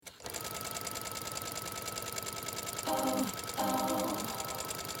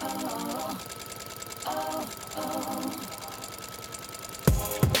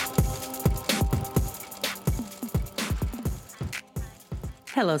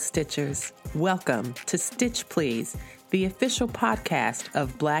Hello, Stitchers. Welcome to Stitch Please, the official podcast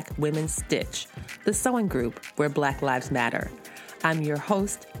of Black Women Stitch, the sewing group where Black Lives Matter. I'm your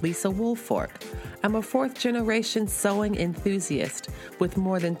host, Lisa Woolfork. I'm a fourth-generation sewing enthusiast with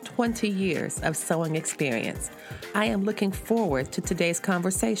more than 20 years of sewing experience. I am looking forward to today's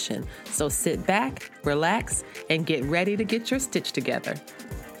conversation, so sit back, relax, and get ready to get your stitch together.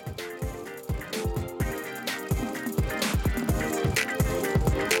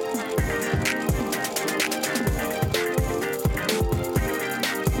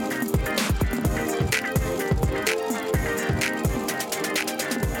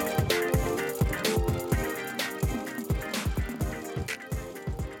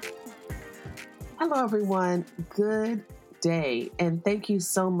 Hello, everyone. Good day, and thank you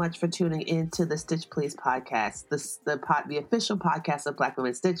so much for tuning in to the Stitch Please podcast, the official podcast of Black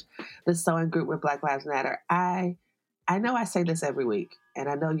Women Stitch, the sewing group where Black Lives Matter. I know I say this every week, and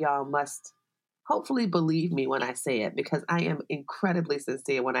I know y'all must hopefully believe me when I say it, because I am incredibly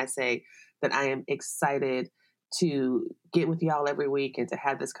sincere when I say that I am excited to get with y'all every week and to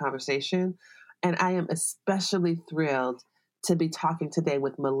have this conversation. And I am especially thrilled to be talking today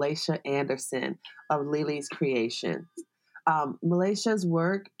with Malaysia Anderson of Lily's Creations. Malaysia's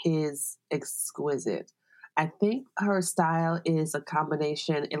work is exquisite. I think her style is a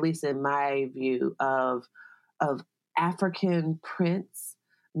combination, at least in my view, of African prints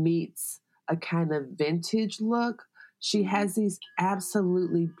meets a kind of vintage look. She has these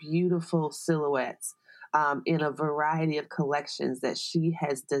absolutely beautiful silhouettes in a variety of collections that she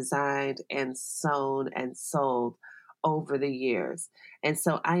has designed and sewn and sold over the years. And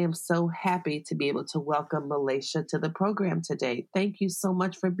so I am so happy to be able to welcome Malaysia to the program today. Thank you so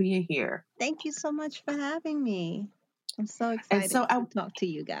much for being here. Thank you so much for having me. I'm so excited to talk to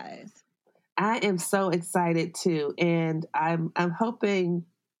you guys. I am so excited too. And I'm hoping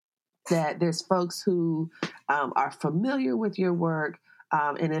that there's folks who are familiar with your work.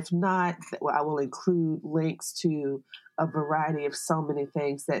 And if not, I will include links to a variety of so many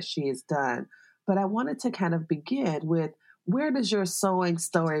things that she has done. But I wanted to kind of begin with, where does your sewing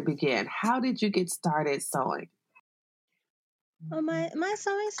story begin? How did you get started sewing? Well, my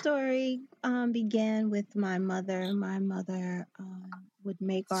sewing story began with my mother. My mother would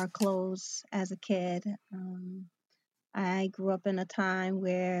make our clothes as a kid. I grew up in a time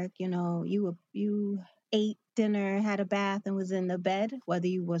where, you ate dinner, had a bath, and was in the bed, whether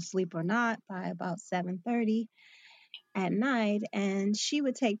you were asleep or not, by about 7:30 at night. And she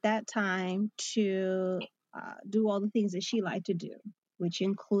would take that time to do all the things that she liked to do, which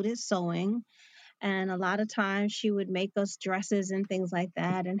included sewing. And a lot of times she would make us dresses and things like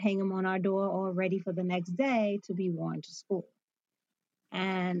that and hang them on our door all ready for the next day to be worn to school.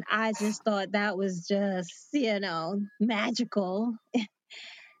 And I just thought that was just, magical.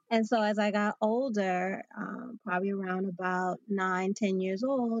 And so as I got older, probably around about 9, 10 years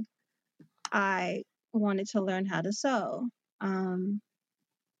old, I wanted to learn how to sew.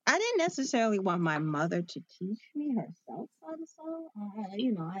 I didn't necessarily want my mother to teach me herself how to sew.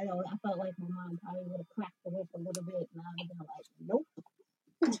 I felt like my mom probably would have cracked the whip a little bit, and I would have been like,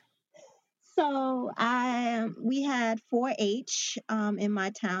 nope. So we had 4-H in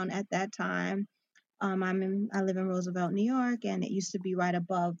my town at that time. I live in Roosevelt, New York, and it used to be right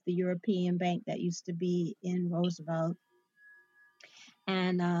above the European Bank that used to be in Roosevelt.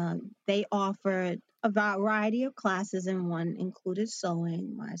 And they offered a variety of classes, and one included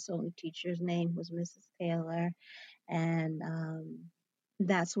sewing. My sewing teacher's name was Mrs. Taylor, and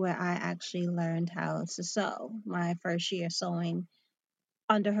that's where I actually learned how to sew. My first year sewing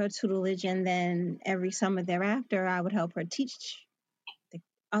under her tutelage, and then every summer thereafter, I would help her teach the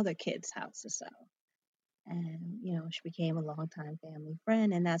other kids how to sew. And, she became a longtime family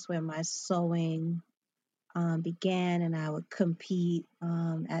friend, and that's where my sewing began. And I would compete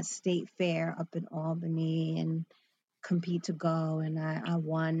at State Fair up in Albany and compete to go. And I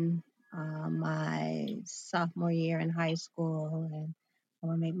won my sophomore year in high school, and I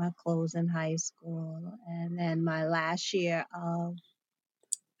would make my clothes in high school. And then my last year of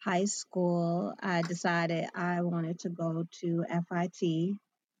high school, I decided I wanted to go to FIT,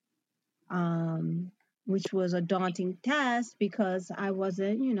 which was a daunting task because I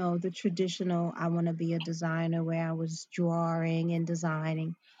wasn't, the traditional, I want to be a designer where I was drawing and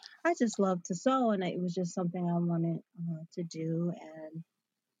designing. I just loved to sew, and it was just something I wanted to do. And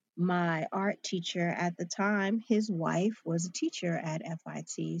my art teacher at the time, his wife was a teacher at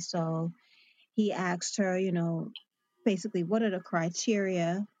FIT. So he asked her, basically, what are the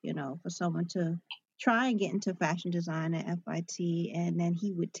criteria, for someone to try and get into fashion design at FIT? And then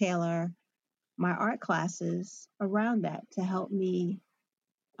he would tailor my art classes around that to help me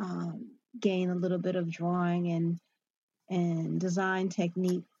gain a little bit of drawing and design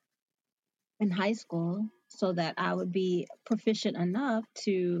technique in high school so that I would be proficient enough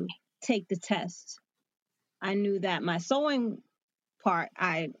to take the test. I knew that my sewing part,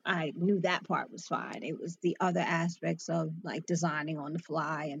 I knew that part was fine. It was the other aspects of like designing on the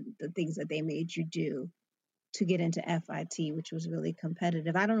fly and the things that they made you do to get into FIT, which was really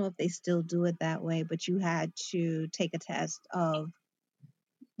competitive. I don't know if they still do it that way, but you had to take a test of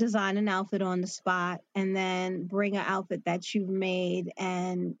design an outfit on the spot and then bring an outfit that you've made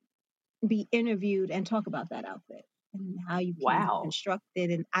and be interviewed and talk about that outfit and how you came to Wow. construct it.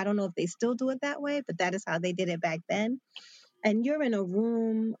 And I don't know if they still do it that way, but that is how they did it back then. And you're in a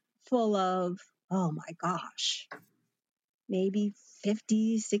room full of, oh my gosh, maybe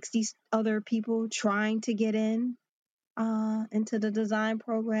 50, 60 other people trying to get in into the design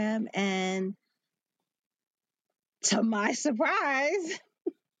program. And to my surprise,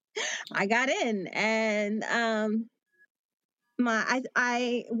 I got in. And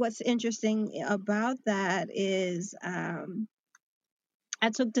I what's interesting about that is I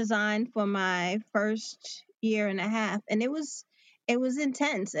took design for my first year and a half, and it was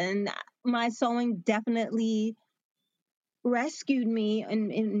intense, and my sewing definitely rescued me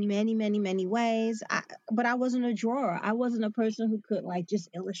in many, many, many ways. But I wasn't a drawer. I wasn't a person who could like just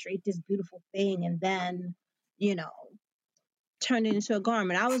illustrate this beautiful thing and then, you know, turn it into a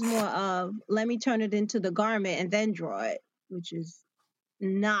garment. I was more of let me turn it into the garment and then draw it, which is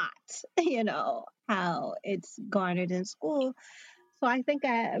not, how it's garnered in school. So I think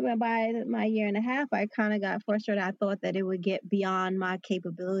by my year and a half, I kind of got frustrated. I thought that it would get beyond my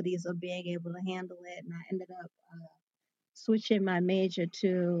capabilities of being able to handle it, and I ended up switching my major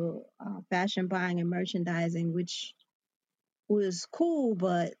to fashion buying and merchandising, which was cool,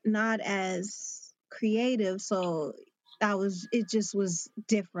 but not as creative. So it just was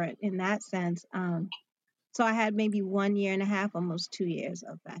different in that sense. So I had maybe 1 year and a half, almost 2 years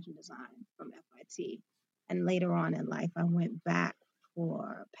of fashion design from FIT. And later on in life, I went back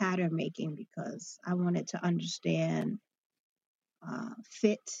for pattern making because I wanted to understand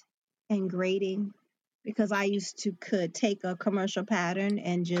fit and grading, because I used to could take a commercial pattern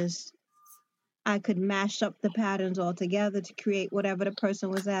and just I could mash up the patterns all together to create whatever the person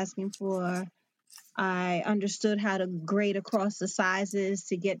was asking for. I understood how to grade across the sizes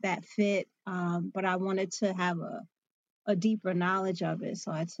to get that fit, but I wanted to have a deeper knowledge of it.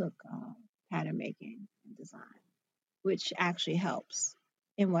 So I took pattern making and design, which actually helps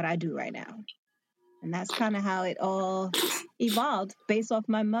in what I do right now. And that's kind of how it all evolved based off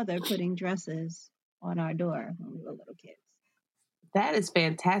my mother putting dresses on our door when we were little kids. That is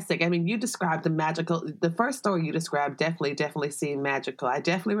fantastic. I mean, you described the first story you described definitely seemed magical. I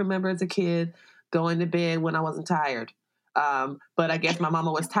definitely remember as a kid going to bed when I wasn't tired. But I guess my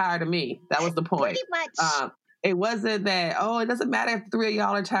mama was tired of me. That was the point. Pretty much. It wasn't that, oh, it doesn't matter if 3 of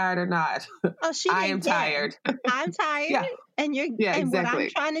y'all are tired or not. Oh, she I didn't am care. tired. I'm tired, Yeah. and Yeah, and what I'm exactly.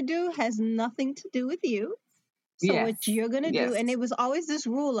 trying to do has nothing to do with you. So Yes. what you're gonna do, Yes. and it was always this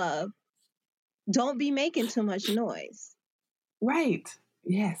rule of don't be making too much noise. Right.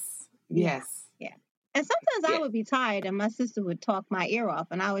 Yes. Yeah. Yes. Yeah. And sometimes I Yeah. would be tired and my sister would talk my ear off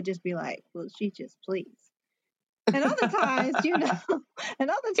and I would just be like, will she just please? And other times, and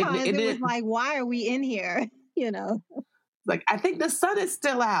other times it was like, why are we in here? Like, I think the sun is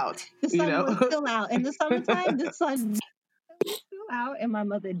still out. The sun was still out. In the summertime, the sun was still out and my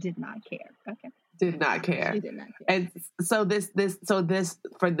mother did not care. Okay. Did not care. She did not care. And so this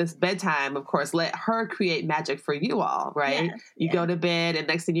for this bedtime, of course, let her create magic for you all, right? Yes, you go to bed and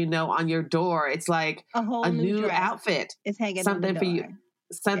next thing you know, on your door, it's like a whole a new dress outfit. is hanging Something on the for door. you.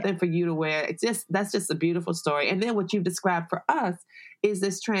 Something for you to wear. That's just a beautiful story. And then what you've described for us is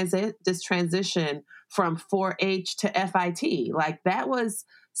this transition from 4-H to FIT. Like that was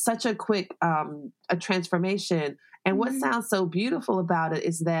such a quick a transformation. And what sounds so beautiful about it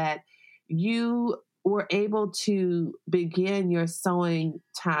is that you were able to begin your sewing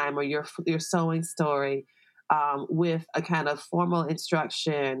time or your sewing story with a kind of formal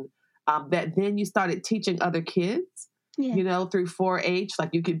instruction that then you started teaching other kids. Yeah. Through 4-H, like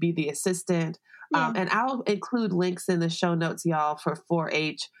you could be the assistant. Yeah. And I'll include links in the show notes, y'all, for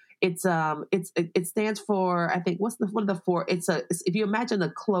 4-H. It stands for, I think, what's one of the four? If you imagine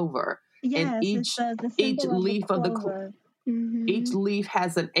a clover, and Yes, it's each symbol leaf of of the clover. each leaf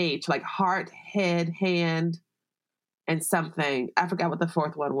has an H, like heart, head, hand, and something. I forgot what the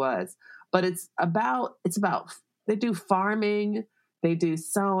fourth one was, but it's about they do farming, they do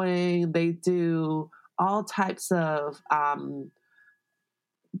sewing, they do all types of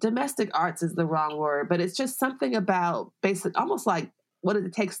domestic arts is the wrong word, but it's just something about basic, almost like what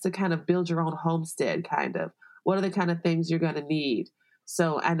it takes to kind of build your own homestead, kind of. What are the kind of things you're going to need?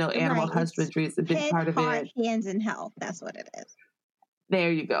 So I know animal Right. It's husbandry is a big head, part of heart, it. hands, and health. That's what it is.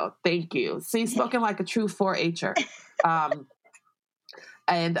 There you go. Thank you. See, spoken like a true 4-H'er.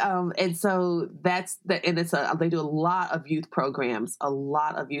 And so that's and they do a lot of youth programs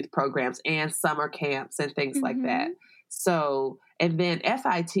and summer camps and things like that. So, and then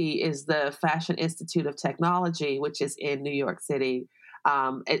FIT is the Fashion Institute of Technology, which is in New York City.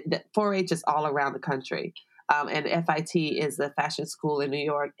 4-H is all around the country. And FIT is the fashion school in New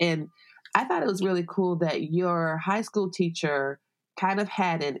York. And I thought it was really cool that your high school teacher kind of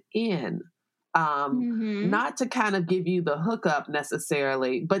had an in, not to kind of give you the hookup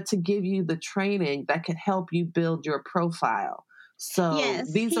necessarily, but to give you the training that could help you build your profile. So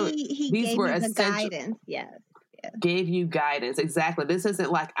Yes, he these gave were me the essential. guidance. Yes. Gave you guidance. Exactly. This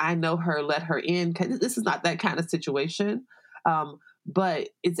isn't like I know her, let her in. This is not that kind of situation. But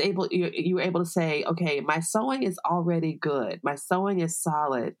you were able to say, okay, my sewing is already good. My sewing is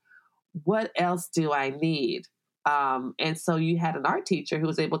solid. What else do I need? And so you had an art teacher who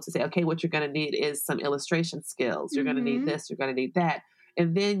was able to say, okay, what you're going to need is some illustration skills. You're going to need this. You're going to need that.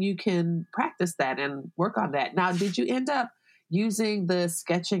 And then you can practice that and work on that. Now, did you end up using the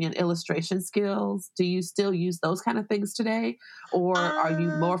sketching and illustration skills? Do you still use those kind of things today? Or are you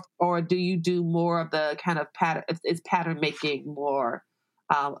more, or do you do more of the kind of pattern, is pattern making more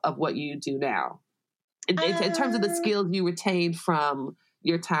of what you do now? In terms of the skills you retained from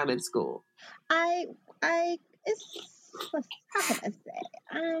your time in school. How can I say?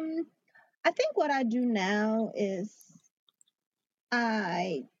 I think what I do now is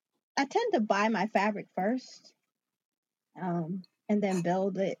I tend to buy my fabric first, and then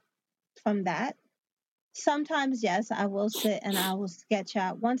build it from that. Sometimes, yes, I will sit and I will sketch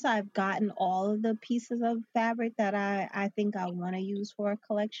out once I've gotten all of the pieces of fabric that I think I want to use for a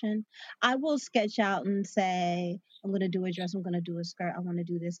collection. I will sketch out and say, I'm going to do a dress, I'm going to do a skirt, I want to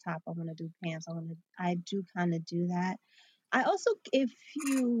do this top, I want to do pants, I do kind of do that. I also, if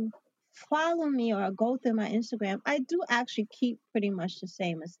you follow me or go through my Instagram, I do actually keep pretty much the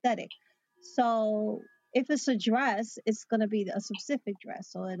same aesthetic. So if it's a dress, it's gonna be a specific dress.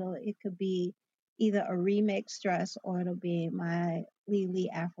 So it could be either a remix dress or it'll be my Lily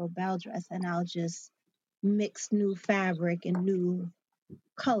Afro Bell dress, and I'll just mix new fabric and new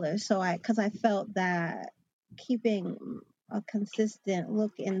colors. Because I felt that keeping a consistent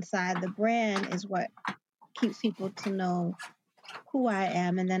look inside the brand is what keeps people to know who I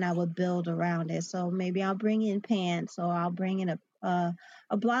am, and then I would build around it. So maybe I'll bring in pants, or I'll bring in a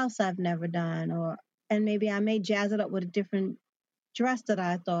blouse I've never done, and maybe I may jazz it up with a different dress that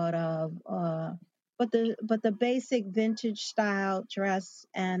I thought of. But the basic vintage style dress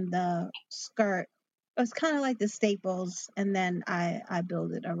and the skirt, it's kind of like the staples, and then I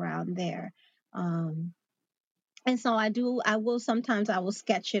build it around there. Um, and so I will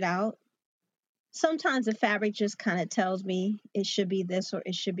sketch it out. Sometimes the fabric just kind of tells me it should be this or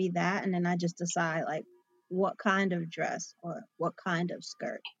it should be that, and then I just decide like what kind of dress or what kind of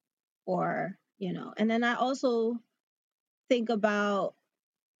skirt, or and then I also think about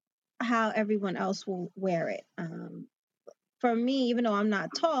how everyone else will wear it. For me, even though I'm not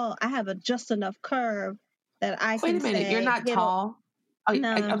tall, I have a just enough curve that I Wait can a minute, you're say, not tall.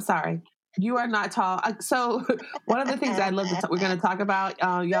 no. I'm sorry. You are not tall. So one of the things I'd love to we're going to talk about,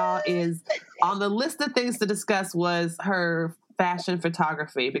 y'all, is on the list of things to discuss was her fashion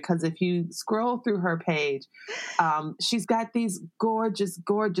photography. Because if you scroll through her page, she's got these gorgeous,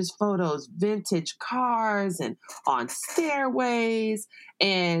 gorgeous photos, vintage cars and on stairways.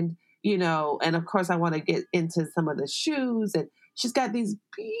 And, and of course I want to get into some of the shoes. And she's got these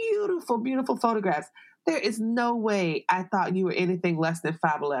beautiful, beautiful photographs. There is no way I thought you were anything less than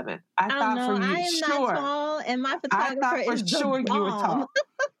 5'11". I Oh thought for no, I you, am not sure. tall, and my I photographer thought for is the sure you were bomb. tall.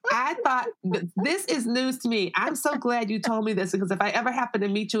 I thought this is news to me. I'm so glad you told me this, because if I ever happen to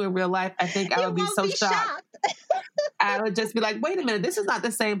meet you in real life, I think I You would be won't so be shocked. shocked. I would just be like, wait a minute, this is not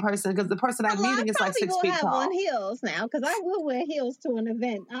the same person, because the person I'm Well, I meeting is like probably 6 will feet have on tall. heels now because I will wear heels to an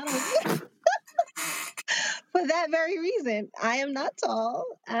event. I don't for that very reason. I am not tall,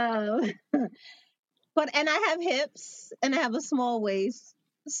 and I have hips and I have a small waist,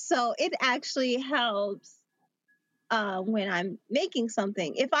 so it actually helps when I'm making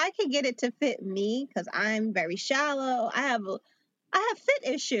something. If I can get it to fit me, because I'm very shallow, I have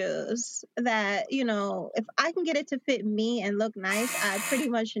fit issues that if I can get it to fit me and look nice, I pretty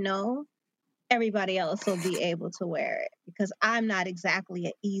much know everybody else will be able to wear it because I'm not exactly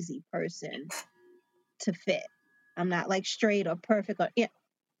an easy person to fit. I'm not like straight or perfect or yeah,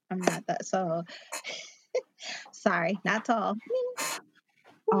 I'm not that. So sorry, not tall.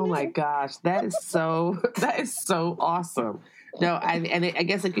 Oh my gosh, that is so awesome. No, I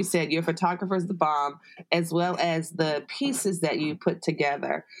guess like you said, your photographer's the bomb, as well as the pieces that you put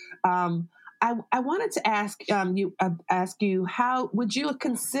together. I wanted to ask you, how would you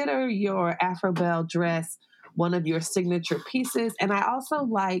consider your Afro Belle dress one of your signature pieces? And I also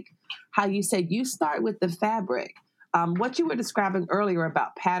like how you said you start with the fabric. What you were describing earlier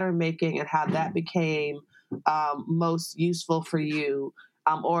about pattern making and how that became most useful for you,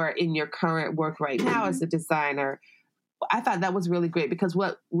 or in your current work right now as a designer. I thought that was really great because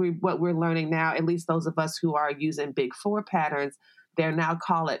what we're learning now, at least those of us who are using Big Four patterns, they're now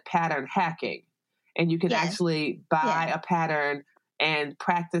call it pattern hacking, and you can Yes. actually buy Yeah. a pattern and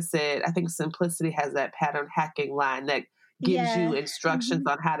practice it. I think Simplicity has that pattern hacking line that gives you Yeah. instructions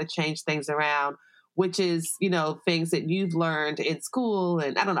on how to change things around, which is, things that you've learned in school.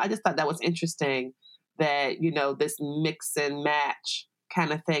 And I don't know, I just thought that was interesting that, this mix and match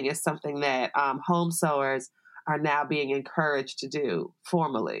kind of thing is something that home sewers are now being encouraged to do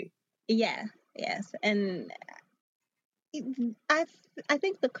formally. Yeah. Yes. And I I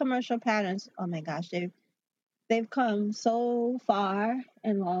think the commercial patterns, oh my gosh, they've come so far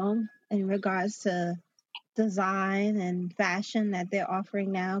and long in regards to design and fashion that they're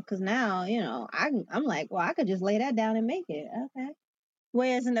offering now. Because now, I'm like, well, I could just lay that down and make it. Okay.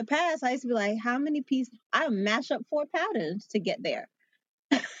 Whereas in the past, I used to be like, how many pieces? I would mash up 4 patterns to get there.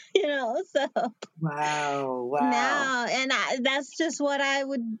 So Wow. now, and that's just what I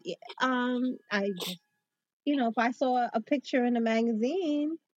would. I just, if I saw a picture in a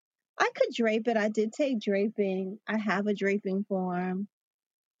magazine, I could drape it. I did take draping. I have a draping form.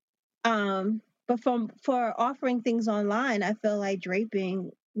 But for offering things online, I feel like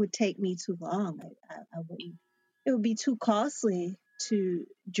draping would take me too long. I wouldn't. It would be too costly to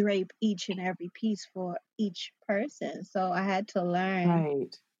drape each and every piece for each person. So I had to learn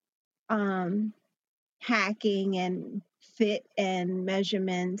Right. um, hacking and fit and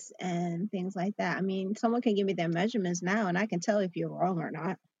measurements and things like that. I mean, someone can give me their measurements now, and I can tell if you're wrong or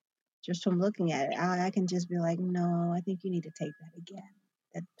not just from looking at it. I can just be like, no, I think you need to take that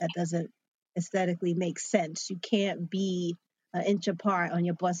again. That doesn't aesthetically make sense. You can't be an inch apart on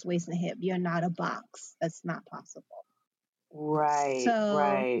your bust, waist, and hip. You're not a box. That's not possible. So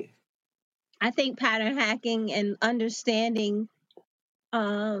Right. I think pattern hacking and understanding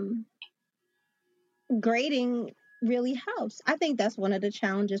um, grading really helps. I think that's one of the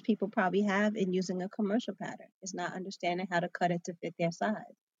challenges people probably have in using a commercial pattern is not understanding how to cut it to fit their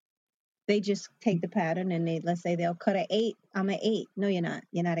size. They just take the pattern and let's say they'll cut an 8. I'm an 8. No, you're not.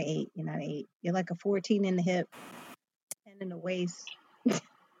 You're not an 8. You're not an 8. You're like a 14 in the hip, 10 in the waist, and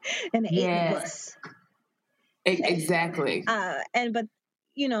an 8 in the Yes. bust. Exactly. But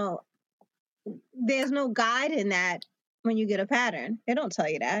there's no guide in that when you get a pattern. They don't tell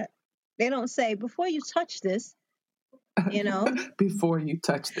you that. They don't say before you touch this, before you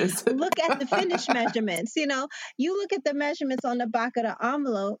touch this, look at the finish measurements. You look at the measurements on the back of the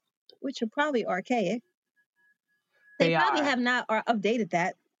envelope, which are probably archaic. They probably have not updated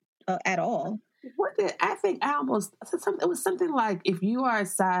that at all. What did I think? It was something like if you are a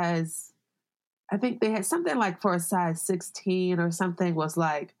size, I think they had something like for a size 16 or something was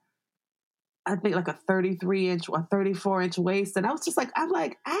like, I think like a 33-inch or 34-inch waist, and I was just like, I'm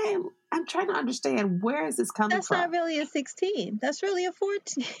trying to understand where is this coming from. That's not really a 16. That's really a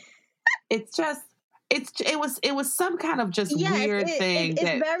 14. It's just it was some kind of just weird thing. It's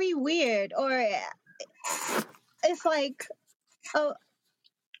very weird, or it's like an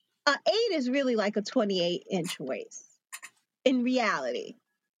 8 is really like a 28-inch waist in reality.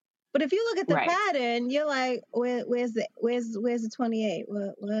 But if you look at the pattern, you're like, where's the 28?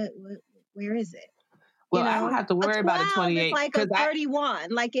 Where is it? Well, I don't have to worry about a 28. It's like a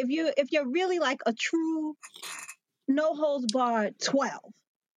 31. Like if you're really like a true no holds barred 12,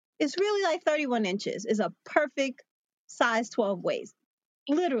 it's really like 31 inches is a perfect size 12 waist,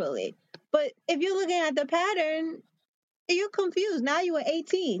 literally. But if you're looking at the pattern, you're confused. Now you're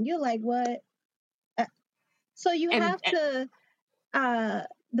 18. You're like, what? So you have to,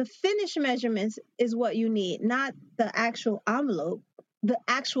 the finish measurements is what you need, not the actual envelope, the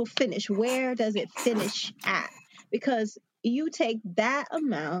actual finish. Where does it finish at? Because you take that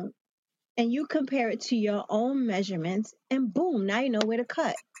amount and you compare it to your own measurements, and boom, now you know where to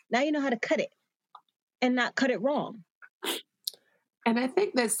cut. Now you know how to cut it and not cut it wrong. And I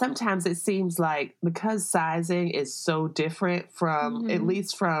think that sometimes it seems like because sizing is so different from, at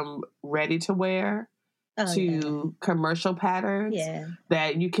least from ready to wear, Oh yeah. to commercial patterns, Yeah.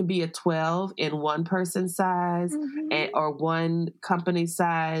 that you can be a 12 in one person's size or one company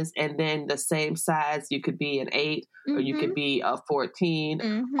size, and then the same size you could be an 8 or you could be a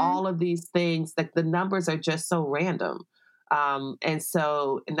 14. All of these things, like the numbers are just so random. And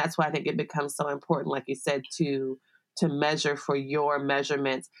that's why I think it becomes so important, like you said, to measure for your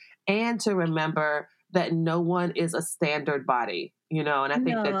measurements, and to remember that no one is a standard body, and I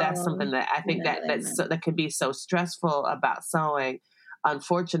think that that's something that I think that can be so stressful about sewing,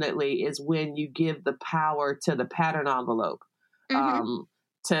 unfortunately, is when you give the power to the pattern envelope,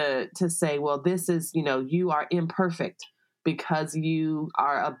 to say, well, this is, you are imperfect because you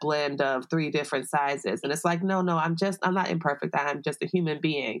are a blend of 3 different sizes. And it's like, no, I'm not imperfect. I'm just a human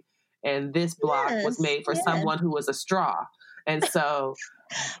being. And this block was made for someone who was a straw. And so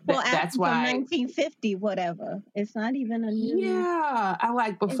that's why from 1950, whatever. It's not even a new. Yeah, I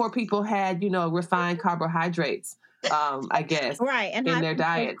like before people had, refined carbohydrates, I guess, right, and in their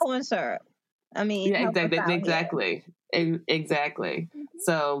diets. Corn syrup. I mean, yeah, exactly.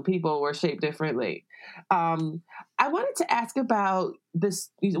 So people were shaped differently. I wanted to ask about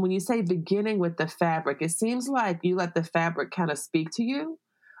this. When you say beginning with the fabric, it seems like you let the fabric kind of speak to you.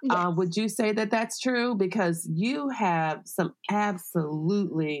 Yes. Would you say that that's true? Because you have some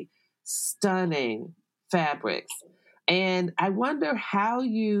absolutely stunning fabrics. And I wonder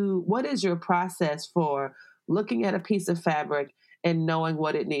what is your process for looking at a piece of fabric and knowing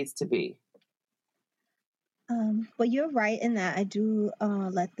what it needs to be? Well, you're right in that I do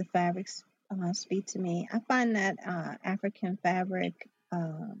let the fabrics speak to me. I find that African fabric,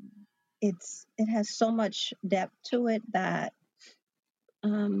 it has so much depth to it that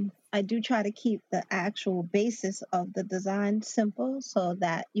I do try to keep the actual basis of the design simple so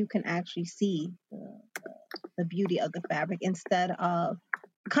that you can actually see the beauty of the fabric instead of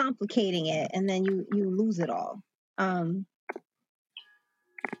complicating it and then you lose it all.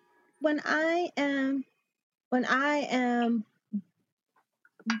 When I am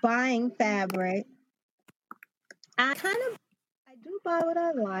buying fabric, I do buy what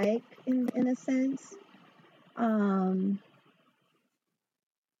I like in a sense.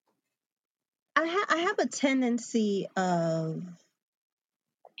 I have a tendency of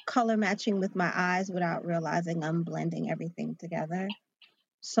color matching with my eyes without realizing I'm blending everything together.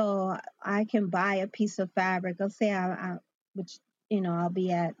 So I can buy a piece of fabric. Let's say which I'll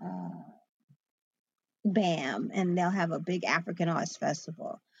be at BAM and they'll have a big African Arts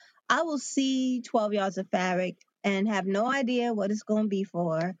Festival. I will see 12 yards of fabric and have no idea what it's going to be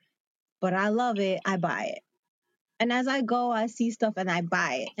for, but I love it. I buy it. And as I go, I see stuff and I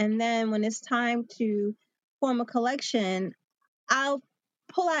buy it. And then when it's time to form a collection, I'll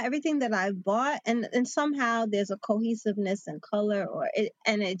pull out everything that I bought and somehow there's a cohesiveness and color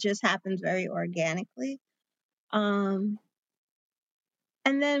and it just happens very organically. And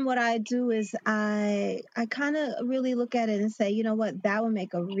then what I do is I kind of really look at it and say, you know what, that would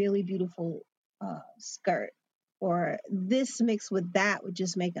make a really beautiful skirt, or this mixed with that would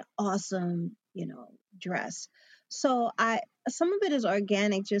just make an awesome, dress. So some of it is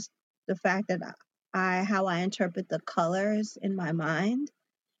organic, just the fact that how I interpret the colors in my mind,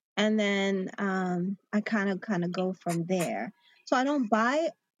 and then I kind of go from there. So I don't buy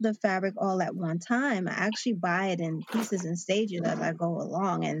the fabric all at one time. I actually buy it in pieces and stages as I go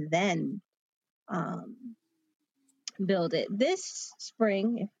along, and then um, build it. This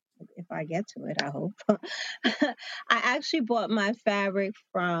spring, if I get to it, I hope. I actually bought my fabric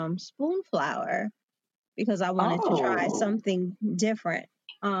from Spoonflower because I wanted to try something different.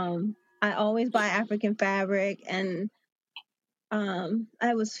 I always buy African fabric, and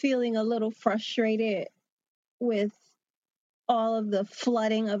I was feeling a little frustrated with all of the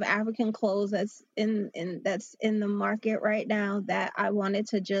flooding of African clothes that's in the market right now, that I wanted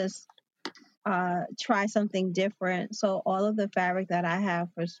to just try something different. So all of the fabric that I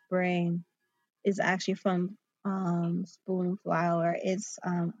have for spring is actually from Spoonflower. It's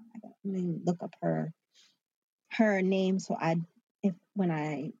let me look up her name so when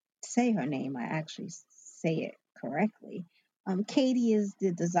I say her name I actually say it correctly. Katie is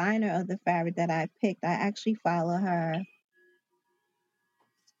the designer of the fabric that I picked. I actually follow her.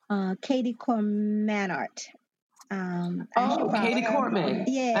 Katie Cormanart. Katie Corman.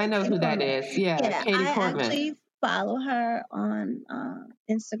 Yeah, I know who that is. Yeah, Katie Corman. I actually follow her on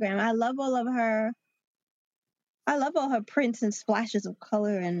Instagram. I love all her prints and splashes of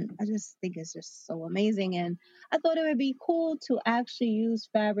color, and I just think it's just so amazing. And I thought it would be cool to actually use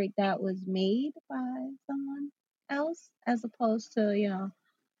fabric that was made by someone else as opposed to.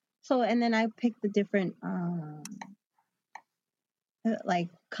 So, and then I picked the different like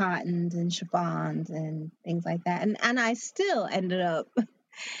cottons and chiffons and things like that. And I still ended up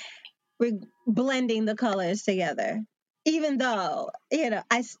blending the colors together, even though,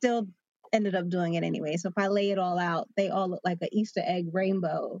 I still ended up doing it anyway. So if I lay it all out, they all look like an Easter egg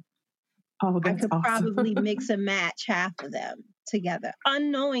rainbow. Oh, I that's could awesome. probably mix and match half of them together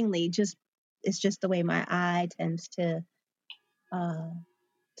unknowingly. It's just the way my eye tends to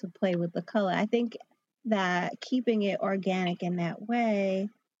play with the color. I think that keeping it organic in that way,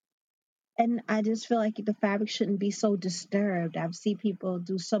 and I just feel like the fabric shouldn't be so disturbed. I've seen people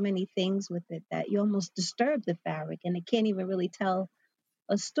do so many things with it that you almost disturb the fabric and it can't even really tell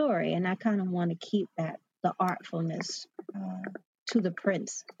a story. And I kind of want to keep the artfulness to the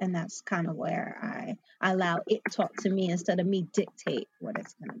prints, and that's kind of where I allow it talk to me instead of me dictate what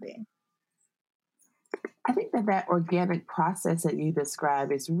it's going to be. I think that organic process that you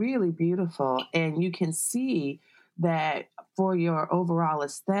describe is really beautiful, and you can see that for your overall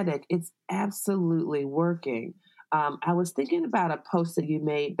aesthetic, it's absolutely working. I was thinking about a post that you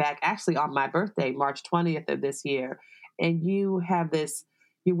made back actually on my birthday, March 20th of this year, and you're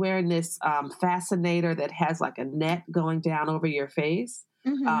wearing this fascinator that has like a net going down over your face,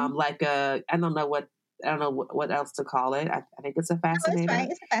 Mm-hmm. I don't know what else to call it. I think it's a fascinator. No, it's right.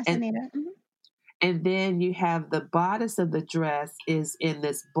 It's a fascinator. And then you have the bodice of the dress is in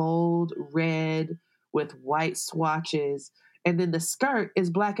this bold red with white swatches. And then the skirt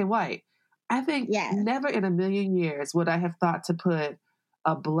is black and white. I think never in a million years would I have thought to put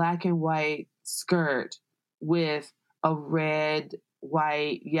a black and white skirt with a red,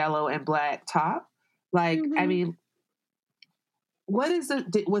 white, yellow, and black top. Like, I mean, what is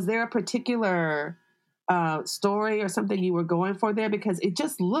it? Was there a particular story or something you were going for there? Because it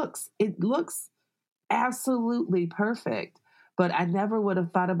looks absolutely perfect, but I never would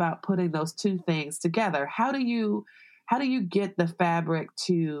have thought about putting those two things together. How do you get the fabric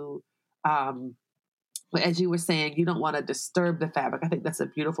to, as you were saying, you don't want to disturb the fabric. I think that's a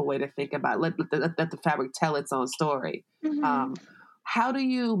beautiful way to think about it. Let the fabric tell its own story. How do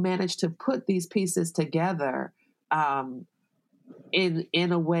you manage to put these pieces together in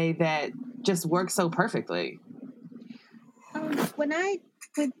a way that just works so perfectly?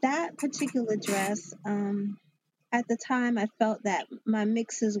 With that particular dress, at the time I felt that my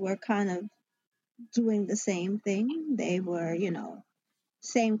mixes were kind of doing the same thing. They were,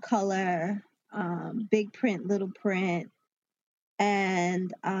 same color, big print, little print.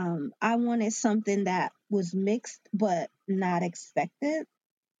 And I wanted something that was mixed but not expected.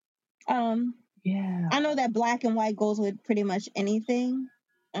 I know that black and white goes with pretty much anything.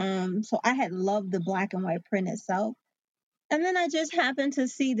 So I had loved the black and white print itself. And then I just happened to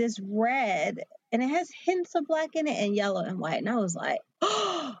see this red, and it has hints of black in it and yellow and white. And I was like,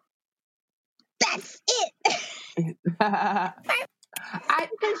 oh, that's it. Because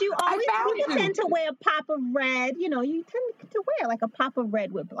you tend to wear a pop of red. You tend to wear like a pop of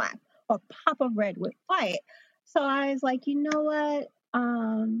red with black or pop of red with white. So I was like, you know what?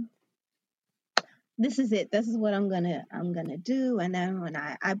 This is it. This is what I'm gonna do. And then when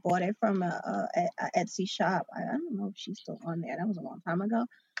I bought it from a Etsy shop, I don't know if she's still on there. That was a long time ago.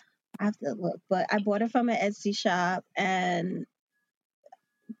 I have to look, but I bought it from an Etsy shop, and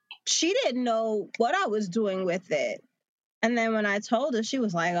she didn't know what I was doing with it. And then when I told her, she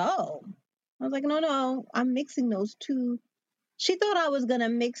was like, "Oh," I was like, "No, I'm mixing those two." She thought I was gonna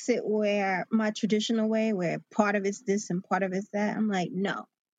mix it where my traditional way, where part of it's this and part of it's that. I'm like, no.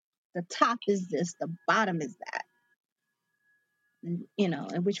 The top is this, the bottom is that.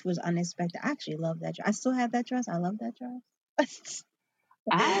 And which was unexpected. I actually love that dress. I still have that dress. I love that dress.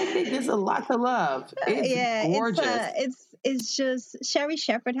 I think there's a lot to love. It's gorgeous. It's just Sherri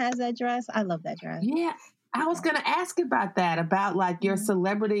Shepherd has that dress. I love that dress. Yeah, I was going to ask about that, about like your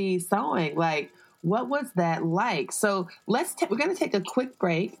celebrity sewing. Like, what was that like? So we're going to take a quick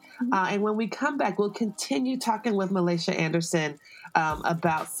break. And when we come back, we'll continue talking with Malaysia Anderson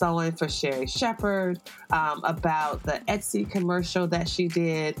about sewing for Sherri Shepherd, about the Etsy commercial that she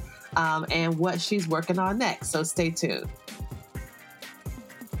did, and what she's working on next. So stay tuned.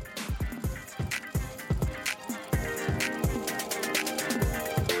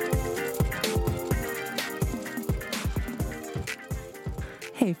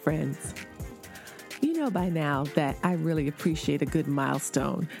 Hey, friends. know by now that I really appreciate a good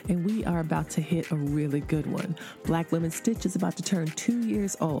milestone, and we are about to hit a really good one. Black Women Stitch is about to turn 2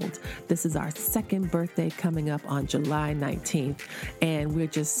 years old. This is our second birthday coming up on July 19th, and we're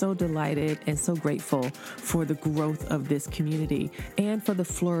just so delighted and so grateful for the growth of this community and for the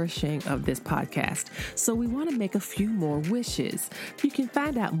flourishing of this podcast. So we want to make a few more wishes. You can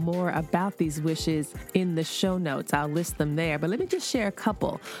find out more about these wishes in the show notes. I'll list them there, but let me just share a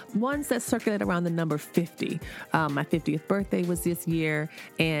couple. Ones that circulate around the number 50. My 50th birthday was this year,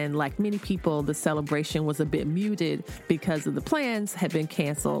 and like many people, the celebration was a bit muted because of the plans had been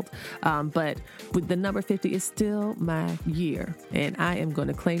canceled. But with the number 50 is still my year, and I am going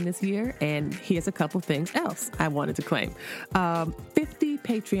to claim this year. And here's a couple things else I wanted to claim. 50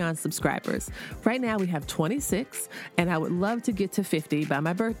 Patreon subscribers. Right now we have 26, and I would love to get to 50 by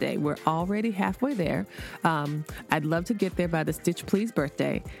my birthday. We're already halfway there. I'd love to get there by the Stitch Please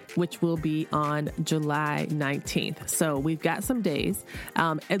birthday, which will be on July 19th. So we've got some days.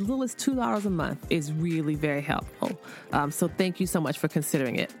 As little as $2 a month is really very helpful. So thank you so much for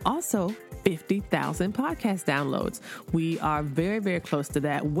considering it. Also, 50,000 podcast downloads. We are very, very close to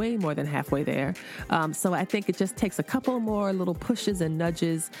that, way more than halfway there. So I think it just takes a couple more little pushes and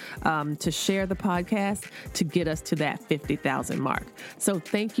nudges to share the podcast to get us to that 50,000 mark. So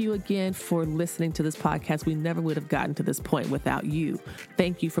thank you again for listening to this podcast. We never would have gotten to this point without you.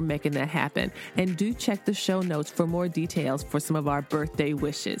 Thank you for making that happen. And do check the show notes for more details for some of our birthday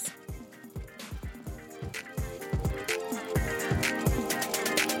wishes.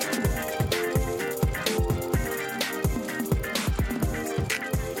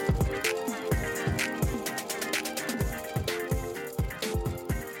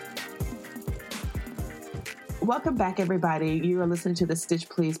 Welcome back, everybody. You are listening to the Stitch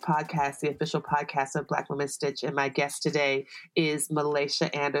Please podcast, the official podcast of Black Women Stitch. And my guest today is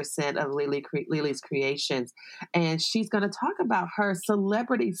Malaysia Anderson of Lily's Creations. And she's going to talk about her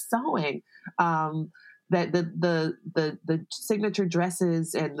celebrity sewing, that the signature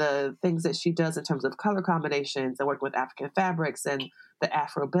dresses and the things that she does in terms of color combinations and working with African fabrics and the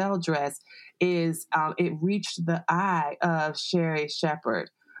Afro Belle dress is, it reached the eye of Sherri Shepherd.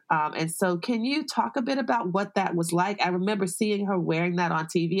 And so can you talk a bit about what that was like? I remember seeing her wearing that on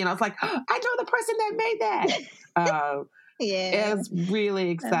TV, and I was like, oh, I know the person that made that. Yeah. It was really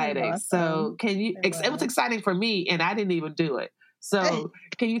exciting. Awesome. So can you, it was exciting for me, and I didn't even do it. So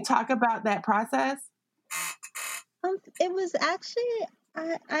can you talk about that process? It was actually,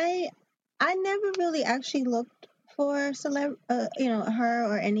 I never really actually looked for her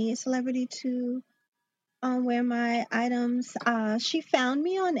or any celebrity to wear my items. She found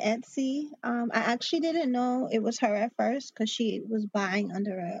me on Etsy. I actually didn't know it was her at first because she was buying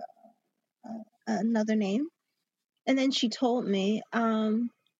under another name, and then she told me. I'm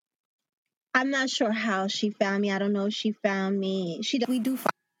not sure how she found me. I don't know if she found me. We do follow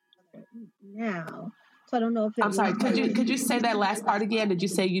each other now, so I don't know if it. I'm sorry. Could you say that last part again? Did you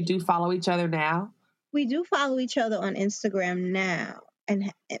say you do follow each other now? We do follow each other on Instagram now.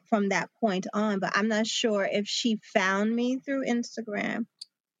 And from that point on, but I'm not sure if she found me through Instagram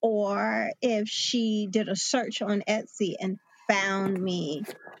or if she did a search on Etsy and found me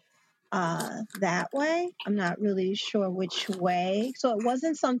that way. I'm not really sure which way. So it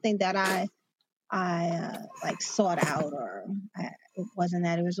wasn't something that I like sought out, or it wasn't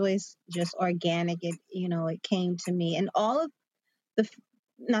that. It was always just organic. It came to me, and all of the,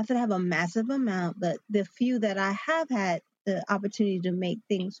 not that I have a massive amount, but the few that I have had the opportunity to make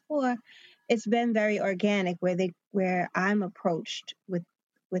things for, it's been very organic, where I'm approached with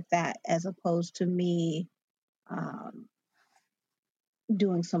that, as opposed to me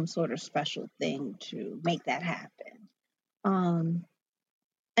doing some sort of special thing to make that happen.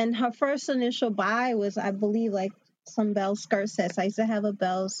 And her first initial buy was, I believe, like some Belle skirt sets. I used to have a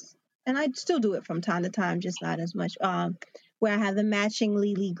Belle's, and I still do it from time to time, just not as much. Where I have the matching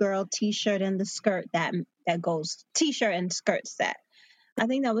Lily Girl T-shirt and the skirt that goes T-shirt and skirt set. I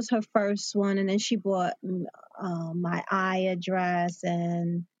think that was her first one, and then she bought my Aya dress,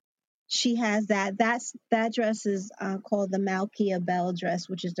 and she has that dress is called the Malkia Belle dress,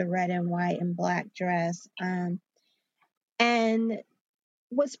 which is the red and white and black dress. And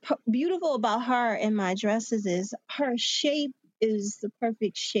what's beautiful about her and my dresses is her shape is the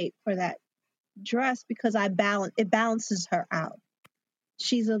perfect shape for that dress, because it balances her out.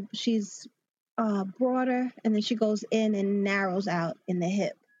 She's broader, and then she goes in and narrows out in the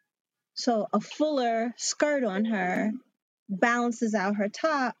hip. So a fuller skirt on her balances out her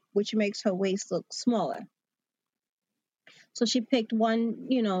top, which makes her waist look smaller. So she picked one,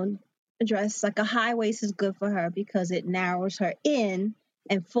 dress, like a high waist is good for her because it narrows her in,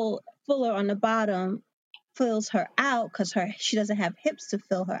 and fuller on the bottom fills her out because she doesn't have hips to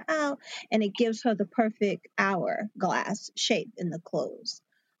fill her out, and it gives her the perfect hourglass shape in the clothes.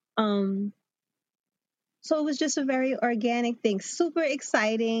 So it was just a very organic thing. Super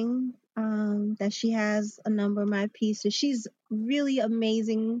exciting that she has a number of my pieces. She's really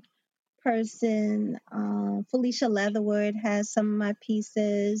amazing person. Felicia Leatherwood has some of my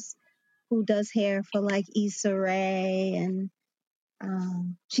pieces, who does hair for like Issa Rae, and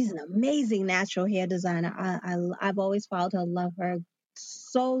she's an amazing natural hair designer. I've always followed her, love her.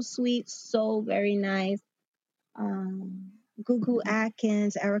 So sweet, so very nice. Gugu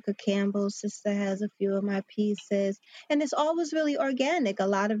Atkins, Erica Campbell's sister, has a few of my pieces, and it's always really organic. A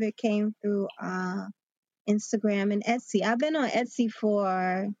lot of it came through Instagram and Etsy. I've been on Etsy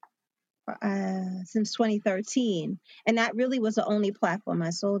for since 2013, and that really was the only platform I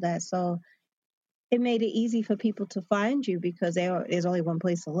sold at. So it made it easy for people to find you because there's only one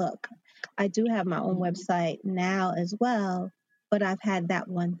place to look. I do have my own website now as well, but I've had that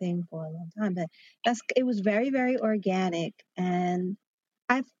one thing for a long time. But it was very, very organic, and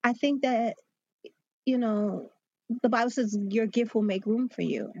I think that, you know, the Bible says your gift will make room for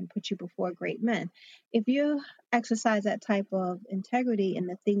you and put you before great men. If you exercise that type of integrity in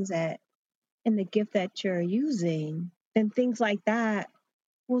the gift that you're using, then things like that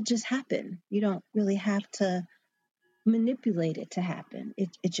will just happen. You don't really have to manipulate it to happen. It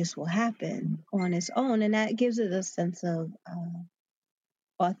just will happen on its own. And that gives it a sense of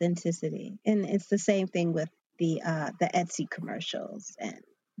authenticity. And it's the same thing with the Etsy commercials and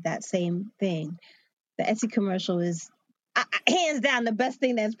that same thing. The Etsy commercial is hands down the best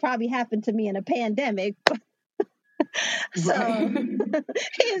thing that's probably happened to me in a pandemic. So,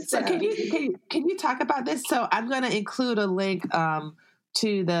 hands So down. can you talk about this? So I'm going to include a link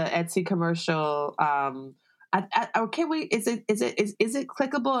to the Etsy commercial. Or can we? Is it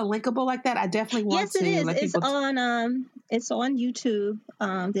clickable and linkable like that? I definitely want Yes, it to is. let people. It's on YouTube.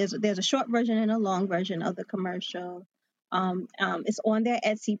 There's a short version and a long version of the commercial. It's on their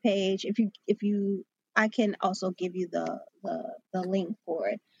Etsy page. I can also give you the link for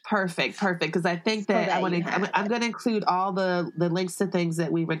it. Perfect. Because I think So that that I'm going to include all the links to things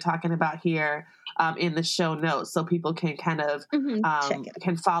that we've been talking about here in the show notes, so people can kind of check it.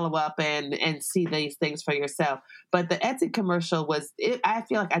 can follow up and see these things for yourself. But the Etsy commercial I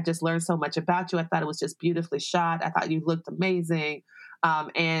feel like I just learned so much about you. I thought it was just beautifully shot. I thought you looked amazing.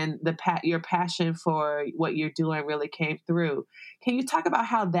 And your passion for what you're doing really came through. Can you talk about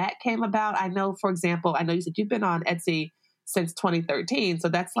how that came about? I know, for example, you said you've been on Etsy since 2013, so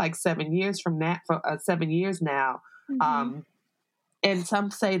that's like 7 years from that. For 7 years now, and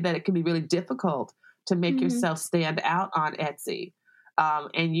some say that it can be really difficult to make yourself stand out on Etsy,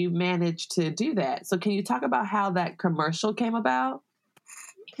 and you managed to do that. So, can you talk about how that commercial came about?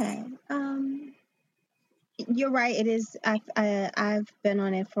 Okay. You're right. It is. I've been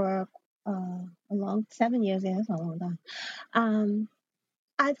on it for a long 7 years. Yeah, that's a long time.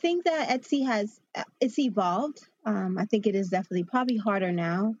 I think that Etsy it's evolved. I think it is definitely probably harder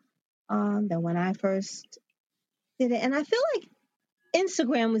now than when I first did it. And I feel like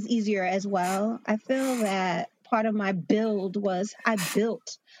Instagram was easier as well. I feel that part of my build was I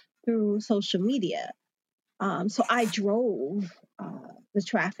built through social media. So I drove the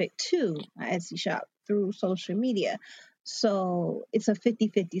traffic to my Etsy shop through social media. So it's a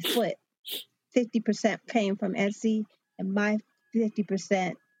 50-50 split. 50% came from Etsy, and my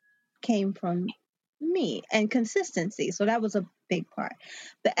 50% came from me and consistency. So that was a big part.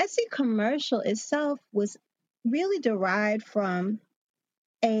 The Etsy commercial itself was really derived from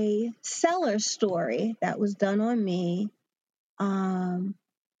a seller story that was done on me right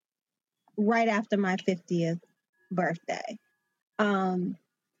after my 50th birthday.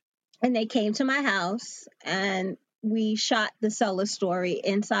 And they came to my house and we shot the seller story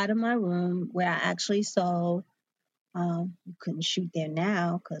inside of my room where I actually sold. You couldn't shoot there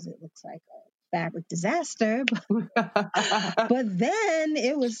now because it looks like a fabric disaster. But then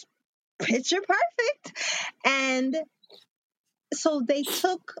it was picture perfect. And so they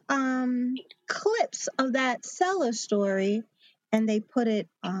took clips of that seller story and they put it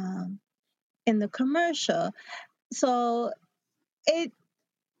in the commercial. So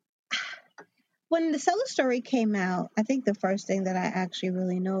when the seller story came out, I think the first thing that I actually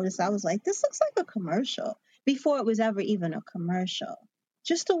really noticed, I was like, this looks like a commercial before it was ever even a commercial.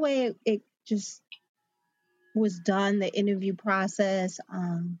 Just the way it just was done, the interview process,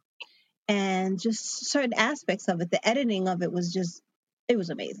 and just certain aspects of it. The editing of it was it was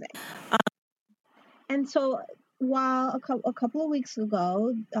amazing. And so while a couple of weeks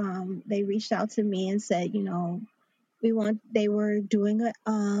ago, they reached out to me and said, they were doing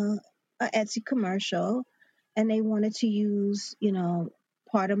a Etsy commercial. and they wanted to use,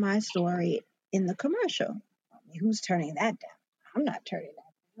 part of my story in the commercial. I mean, who's turning that down? I'm not turning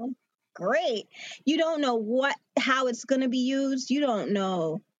that down. Great. You don't know how it's going to be used. You don't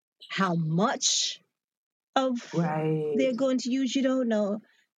know how much of Right. they're going to use. You don't know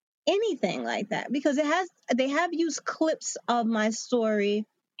anything like that, because they have used clips of my story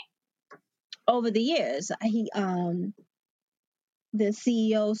over the years. The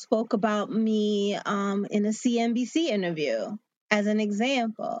CEO spoke about me in a CNBC interview as an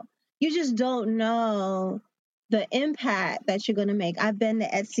example. You just don't know the impact that you're going to make. I've been to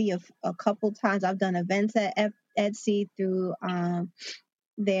Etsy a couple times. I've done events at Etsy through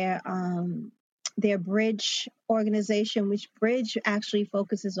their Bridge organization, which Bridge actually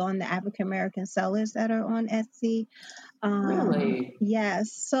focuses on the African American sellers that are on Etsy. Really?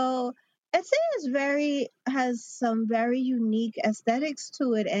 Yes. So Etsy has some very unique aesthetics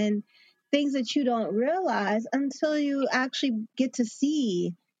to it, and things that you don't realize until you actually get to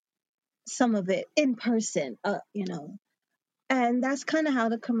see some of it in person, And that's kind of how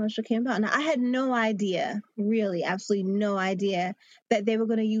the commercial came about. Now, I had no idea, really, absolutely no idea that they were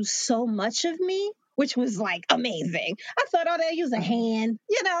going to use so much of me, which was like amazing. I thought, oh, they'll use a hand,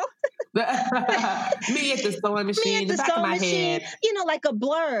 Me at the sewing me machine, at the the back of sewing my machine, head. like a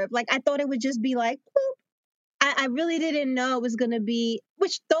blurb. Like I thought it would just be like, boop. I really didn't know it was going to be,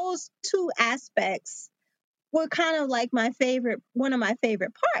 which those two aspects were kind of like one of my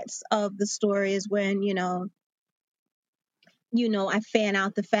favorite parts of the story is when, I fan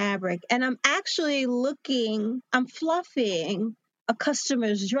out the fabric and I'm fluffing a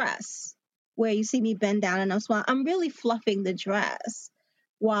customer's dress where you see me bend down and I'm really fluffing the dress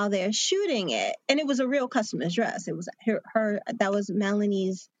while they're shooting it. And it was a real customer's dress. It was that was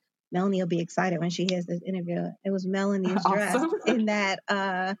Melanie will be excited when she hears this interview. It was Melanie's dress Awesome. in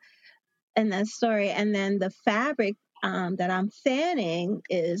that story. And then the fabric that I'm fanning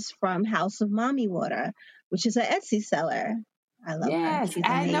is from House of Mommy Water, which is an Etsy seller. I love her. Yes, She's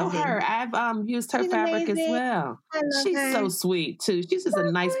I know amazing. her. I've used her She's fabric as amazing. well. I love She's her. so sweet too. She's just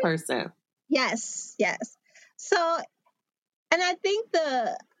a nice person. Yes, yes. So, and I think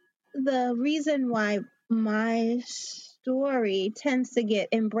the reason why my story tends to get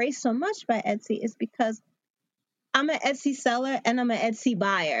embraced so much by Etsy is because I'm an Etsy seller and I'm an Etsy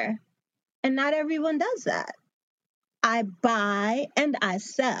buyer. And not everyone does that. I buy and I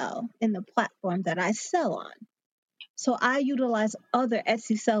sell in the platform that I sell on. So I utilize other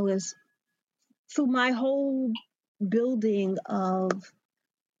Etsy sellers through my whole building of,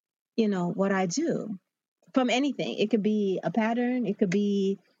 what I do from anything. It could be a pattern. It could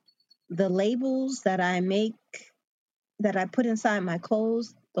be the labels that I make, that I put inside my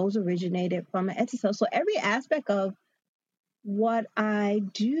clothes. Those originated from an Etsy seller. So every aspect of what I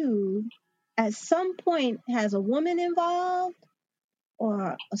do at some point has a woman involved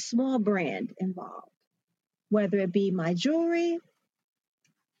or a small brand involved, whether it be my jewelry,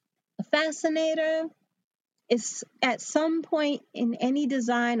 a fascinator. It's at some point in any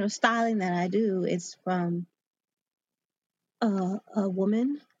design or styling that I do, it's from a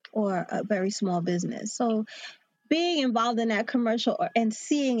woman or a very small business. So being involved in that commercial and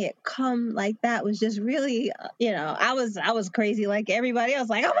seeing it come like that was just really, I was crazy like everybody else,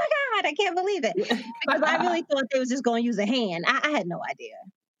 like, oh my God, I can't believe it. Because I really thought they was just going to use a hand. I had no idea.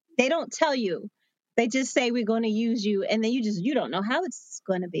 They don't tell you. They just say we're going to use you, and then you don't know how it's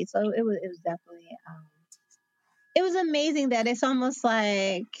going to be. So it was definitely it was amazing that it's almost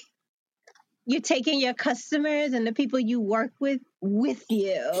like you're taking your customers and the people you work with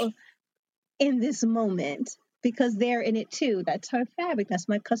you in this moment because they're in it too. That's her fabric. That's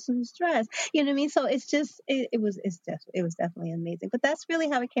my customer's dress. You know what I mean? So it's just it was definitely amazing. But that's really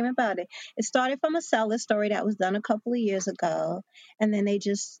how it came about. It started from a seller story that was done a couple of years ago, and then they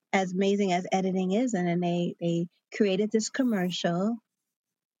just, as amazing as editing is, and then they created this commercial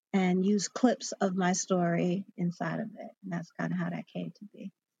and used clips of my story inside of it, and that's kind of how that came to be.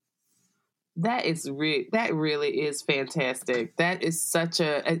 That really is fantastic. That is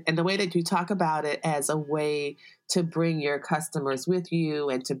and the way that you talk about it as a way to bring your customers with you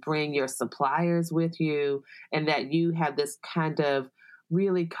and to bring your suppliers with you, and that you have this kind of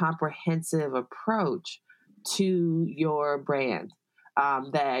really comprehensive approach to your brand.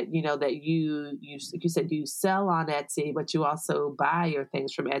 That you said you sell on Etsy, but you also buy your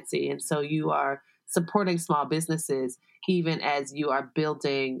things from Etsy, and so you are supporting small businesses even as you are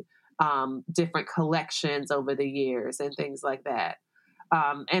building different collections over the years and things like that.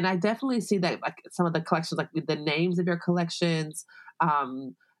 And I definitely see that, like some of the collections, like the names of your collections,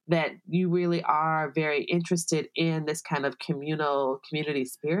 that you really are very interested in this kind of community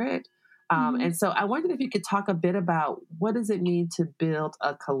spirit. And so I wondered if you could talk a bit about what does it mean to build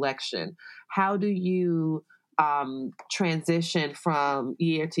a collection? How do you transition from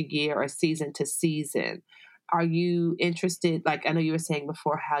year to year or season to season? Are you interested, like I know you were saying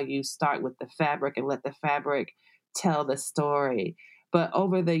before, how you start with the fabric and let the fabric tell the story. But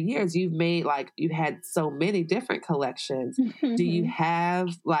over the years, you've had so many different collections. Do you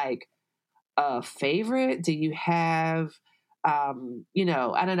have like a favorite? Do you have, I don't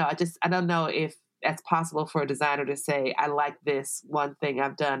know. I don't know if that's possible for a designer to say, I like this one thing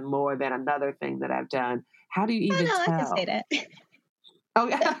I've done more than another thing that I've done. How do you I even know, I can say tell? that. Oh,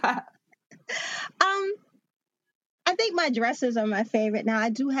 yeah. Um, I think my dresses are my favorite. Now I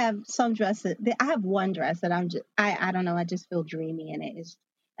do have some dresses. I have one dress that I don't know. I just feel dreamy in it.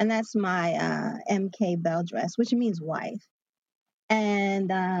 And that's my MK Bell dress, which means wife. And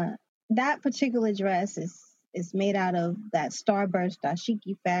that particular dress is made out of that Starburst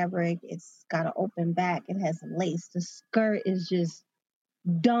dashiki fabric. It's got an open back. It has lace. The skirt is just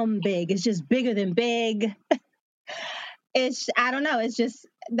dumb big. It's just bigger than big. I don't know. It's just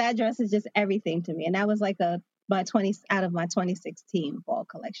that dress is just everything to me. And that was like my 20 out of my 2016 fall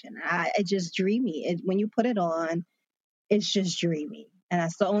collection. It's just dreamy. When you put it on, it's just dreamy. And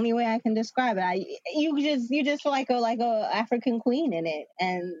that's the only way I can describe it. You just feel like a African queen in it.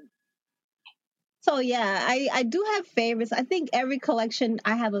 And so yeah, I do have favorites. I think every collection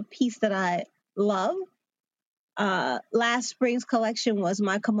I have a piece that I love. Last spring's collection was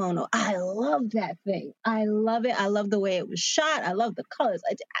my kimono. I love that thing. I love it. I love the way it was shot. I love the colors.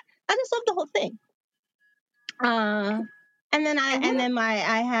 I just love the whole thing. And then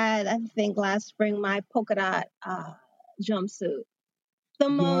I had, I think last spring, my polka dot jumpsuit. The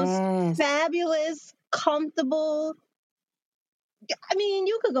most Yes. fabulous, comfortable. I mean,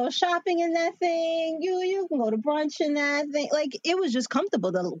 you could go shopping in that thing. You can go to brunch in that thing. Like, it was just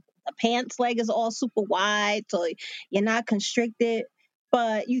comfortable. The pants leg is all super wide, so you're not constricted.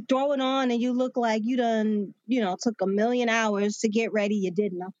 But you throw it on and you look like you done, took a million hours to get ready. You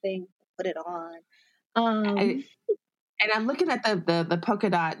did nothing. Put it on. And I'm looking at the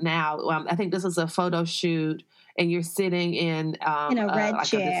polka dot now. I think this is a photo shoot, and you're sitting in a red like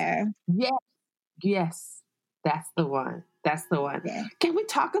chair. Yes, that's the one. That's the one. Yeah. Can we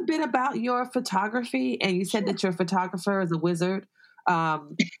talk a bit about your photography? And you said that your photographer is a wizard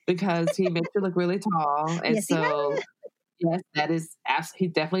because he makes you look really tall. And Yes, so, yes, that is absolutely.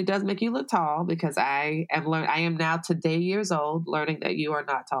 He definitely does make you look tall because I am now today years old, learning that you are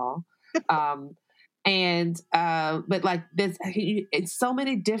not tall. But like this, it's so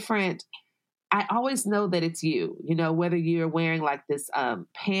many different. I always know that it's you. Whether you're wearing like this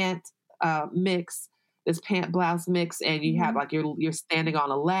pant mix, this pant blouse mix, and you have like you're standing on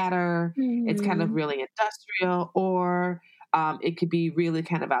a ladder. It's kind of really industrial, or it could be really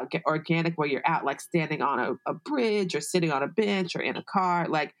kind of organic, where you're out like standing on a bridge, or sitting on a bench, or in a car.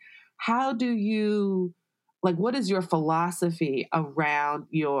 Like, how do you? Like, what is your philosophy around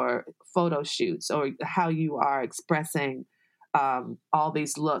your photo shoots, or how you are expressing all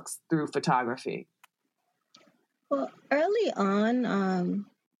these looks through photography? Well, early on,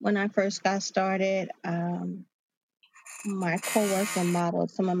 when I first got started, my coworker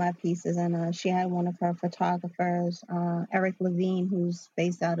modeled some of my pieces, and she had one of her photographers, Eric Levine, who's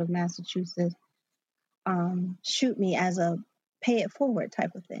based out of Massachusetts, shoot me as a pay it forward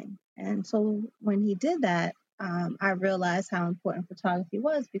type of thing. And so when he did that, I realized how important photography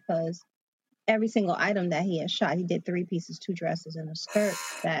was, because every single item that he had shot, he did 3 pieces, 2 dresses, and a skirt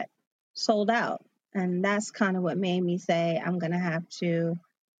that sold out. And that's kind of what made me say, I'm gonna have to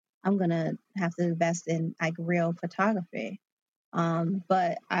invest in like real photography.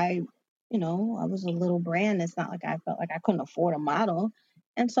 But I was a little brand. It's not like I felt like I couldn't afford a model.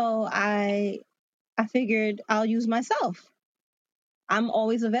 And so I figured I'll use myself. I'm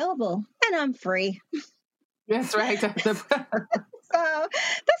always available and I'm free. That's right. So that's kind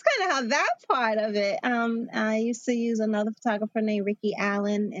of how that part of it. I used to use another photographer named Ricky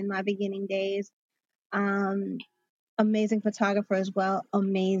Allen in my beginning days. Amazing photographer as well.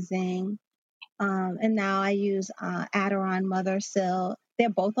 Amazing. And now I use Adiron Mother Sill. They're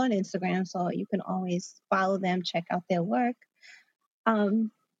both on Instagram, so you can always follow them, check out their work. But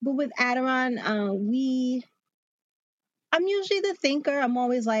with Adiron, I'm usually the thinker. I'm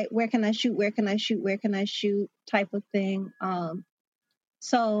always like, where can I shoot? Where can I shoot? Where can I shoot? Type of thing.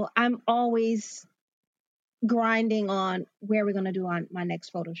 So I'm always grinding on where we're gonna do on my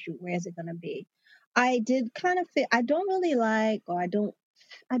next photo shoot. Where is it gonna be? I did kind of feel I don't really like, or I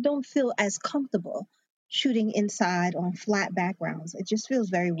don't feel as comfortable shooting inside on flat backgrounds. It just feels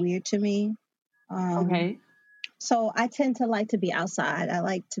very weird to me. Okay. So I tend to like to be outside. I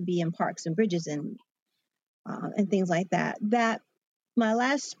like to be in parks and bridges and things like that. That my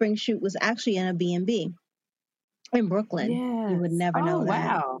last spring shoot was actually in a B&B in Brooklyn. You would Yes. never Oh, know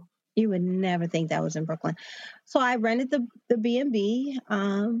that. wow. You would never think that was in Brooklyn. So I rented the B&B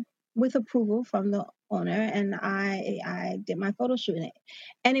with approval from the owner, and I did my photo shoot in it,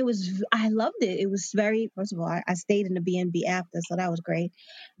 and I loved it. It was very, first of all, I stayed in the B&B after, so that was great.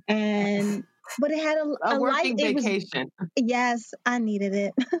 And but it had A a light. working It was, vacation. yes, I needed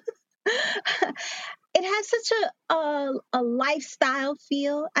it. It has such a lifestyle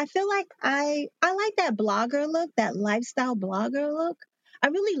feel. I feel like I like that blogger look, that lifestyle blogger look. I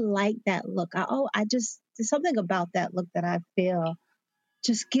really like that look. I just, there's something about that look that I feel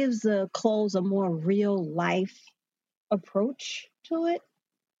just gives the clothes a more real life approach to it,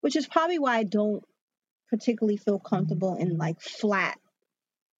 which is probably why I don't particularly feel comfortable in like flat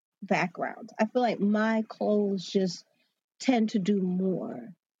backgrounds. I feel like my clothes just tend to do more.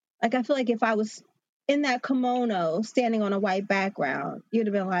 Like I feel like if I was in that kimono standing on a white background, you'd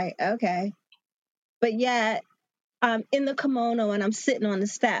have been like, okay. But yet I'm in the kimono and I'm sitting on the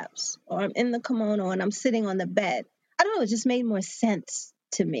steps, or I'm in the kimono and I'm sitting on the bed. I don't know, it just made more sense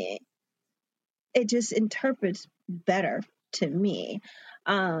to me. It just interprets better to me.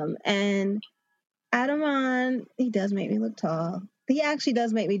 And Adamon, he does make me look tall. He actually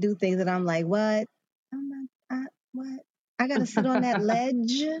does make me do things that I'm like, what? I'm not, what? I gotta sit on that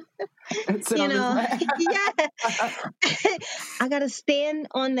ledge, Sit you on his know? lap. Yeah. I gotta stand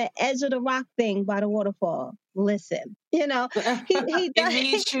on the edge of the rock thing by the waterfall. Listen, he It does.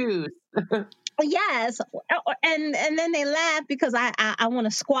 needs shoes. Yes, and then they laugh because I want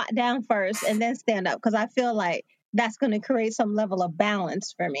to squat down first and then stand up because I feel like that's going to create some level of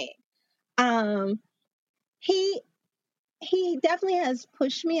balance for me. Um, he he definitely has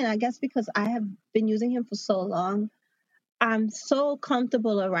pushed me, and I guess because I have been using him for so long, I'm so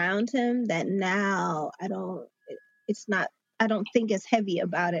comfortable around him that now it's not, I don't think as heavy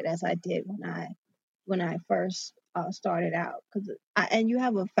about it as I did when I first started out. Because and you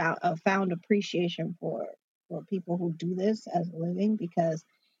have a found appreciation for people who do this as a living, because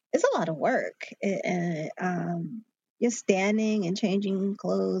it's a lot of work. You're standing and changing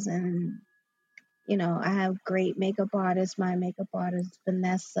clothes, and I have great makeup artists. My makeup artist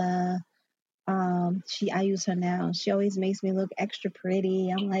Vanessa. I use her now. She always makes me look extra pretty.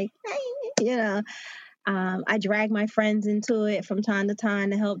 I'm like, hey, I drag my friends into it from time to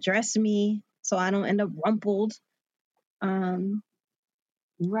time to help dress me so I don't end up rumpled. Um,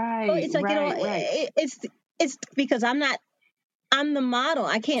 so Right, it's like, right, right. it's because I'm the model.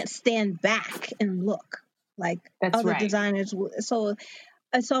 I can't stand back and look like That's other right. designers. So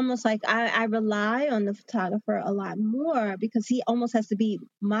it's almost like I rely on the photographer a lot more because he almost has to be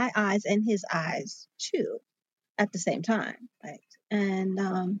my eyes and his eyes too at the same time. Right.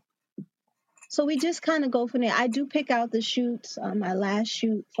 And so we just kind of go from there. I do pick out the shoots. My last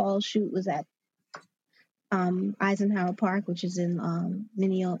fall shoot, was at Eisenhower Park, which is in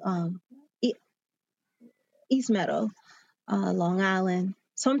E- East Meadow, Long Island.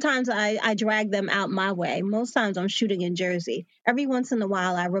 Sometimes I drag them out my way. Most times I'm shooting in Jersey. Every once in a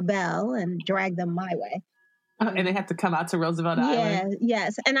while I rebel and drag them my way. And they have to come out to Roosevelt Island. Yeah,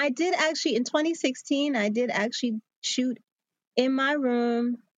 yes. And I did actually, in 2016, I did actually shoot in my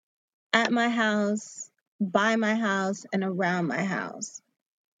room, at my house, by my house, and around my house.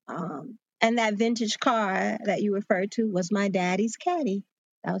 And that vintage car that you referred to was my daddy's caddy.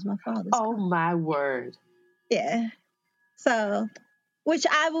 That was my father's Oh car. my word. Yeah. So, which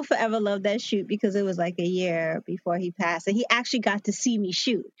I will forever love that shoot because it was like a year before he passed. And he actually got to see me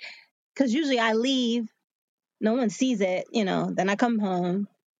shoot. Because usually I leave, no one sees it, then I come home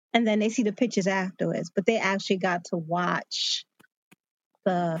and then they see the pictures afterwards. But they actually got to watch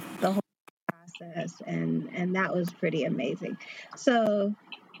the whole process, and that was pretty amazing. So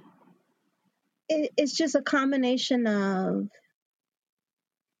it's just a combination of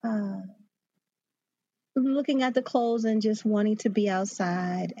uh, looking at the clothes and just wanting to be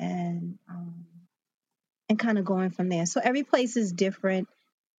outside, and kind of going from there. So every place is different.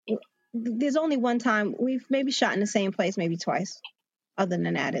 There's only one time we've maybe shot in the same place, maybe twice. Other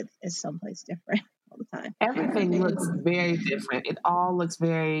than that, it's someplace different all the time. Everything looks very different. It all looks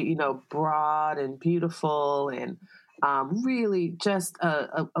very, broad and beautiful, and really just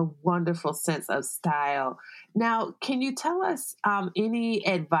a wonderful sense of style. Now, can you tell us any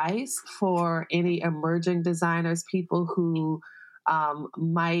advice for any emerging designers, people who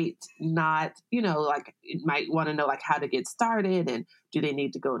might not, like might want to know like how to get started, and do they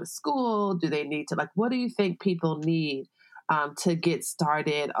need to go to school? Do they need to, like, what do you think people need to get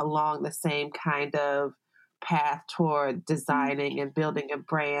started along the same kind of path toward designing and building a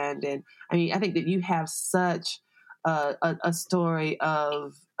brand. And I mean, I think that you have such a story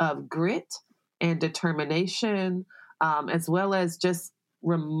of grit and determination, as well as just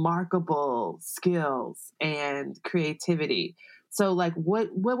remarkable skills and creativity. So, like, what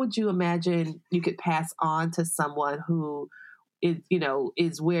would you imagine you could pass on to someone who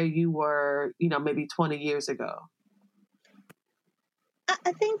is where you were, maybe 20 years ago?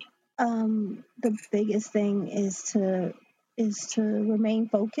 I think the biggest thing is to remain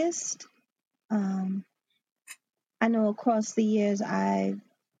focused. I know across the years I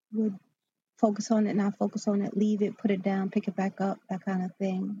would focus on it, not focus on it, leave it, put it down, pick it back up, that kind of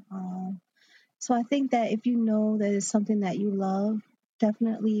thing. So I think that if you know that it's something that you love,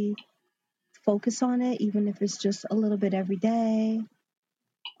 definitely focus on it, even if it's just a little bit every day.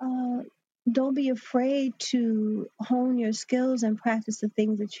 Don't be afraid to hone your skills and practice the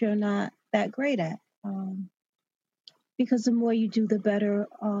things that you're not that great at. Because the more you do, the better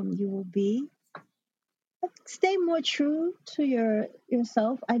you will be. Stay more true to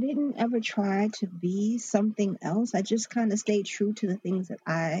yourself. I didn't ever try to be something else. I just kind of stayed true to the things that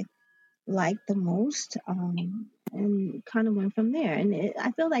I liked the most, and kind of went from there. And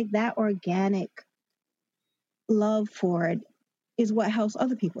I feel like that organic love for it is what helps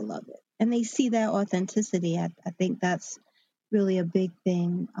other people love it, and they see that authenticity. I think that's really a big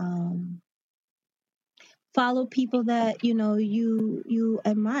thing. Follow people that you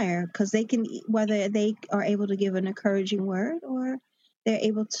admire, because they can, whether they are able to give an encouraging word, or they're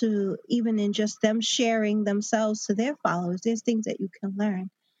able to, even in just them sharing themselves to their followers, there's things that you can learn.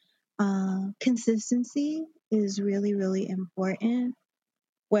 Consistency is really, really important,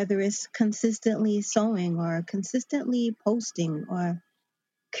 whether it's consistently sewing or consistently posting, or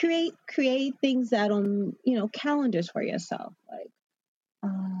create things that on calendars for yourself. Like,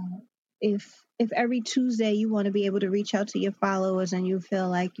 if every Tuesday you want to be able to reach out to your followers and you feel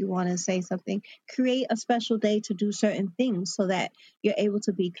like you want to say something, create a special day to do certain things so that you're able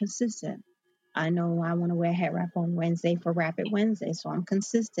to be consistent. I know I want to wear head wrap on Wednesday for Rapid Wednesday, so I'm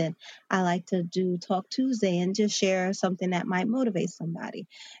consistent. I like to do Talk Tuesday and just share something that might motivate somebody,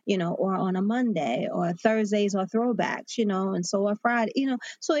 or on a Monday, or Thursdays or throwbacks, and so on Friday,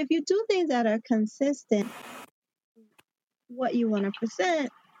 So if you do things that are consistent, what you want to present,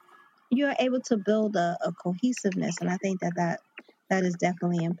 you're able to build a cohesiveness. And I think that is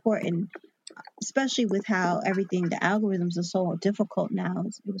definitely important, especially with how everything, the algorithms are so difficult now.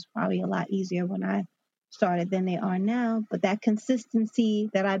 It was probably a lot easier when I started than they are now, but that consistency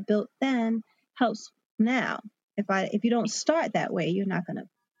that I built then helps now. If you don't start that way, you're not going to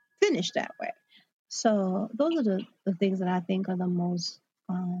finish that way. So those are the things that I think are the most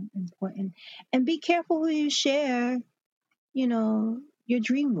important. And be careful who you share your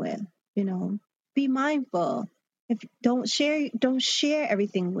dream with. Be mindful. If don't share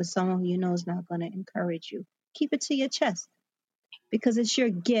everything with someone who you know is not going to encourage you. Keep it to your chest, because it's your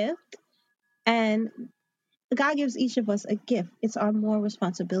gift, and God gives each of us a gift. It's our moral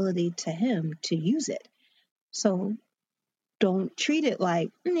responsibility to Him to use it. So don't treat it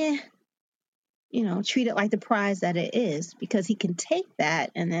like treat it like the prize that it is, because He can take that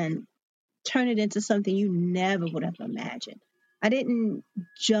and then turn it into something you never would have imagined. I didn't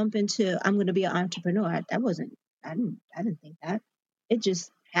jump into, I'm going to be an entrepreneur. I didn't think that. It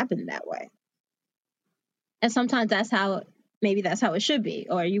just happened that way. And sometimes maybe that's how it should be,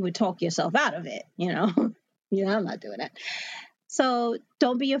 or you would talk yourself out of it, I'm not doing that. So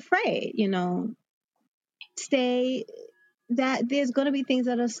don't be afraid, stay, that there's going to be things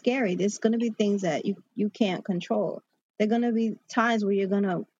that are scary. There's going to be things that you can't control. There are going to be times where you're going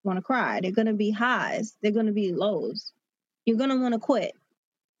to want to cry. There are going to be highs. There are going to be lows. You're going to want to quit.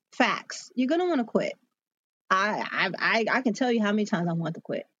 Facts. You're going to want to quit. I can tell you how many times I want to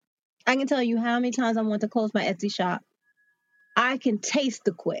quit. I can tell you how many times I want to close my Etsy shop. I can taste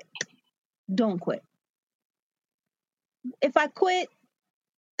the quit. Don't quit. If I quit,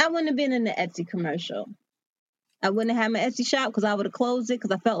 I wouldn't have been in the Etsy commercial. I wouldn't have had my Etsy shop, because I would have closed it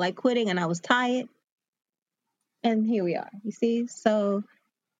because I felt like quitting and I was tired. And here we are, you see? So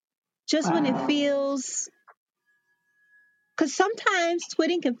just when it feels, because sometimes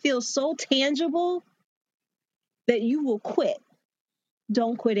quitting can feel so tangible that you will quit.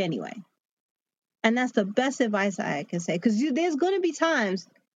 Don't quit anyway. And that's the best advice I can say, because there's going to be times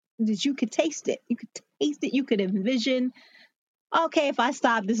that you could taste it. You could taste it. You could envision, okay, if I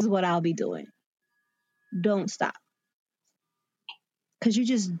stop, this is what I'll be doing. Don't stop. Because you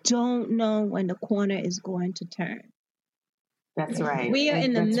just don't know when the corner is going to turn. That's right. We are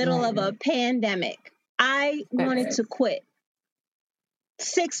in the middle of a pandemic. I wanted to quit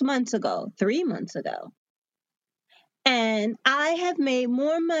 6 months ago, 3 months ago. And I have made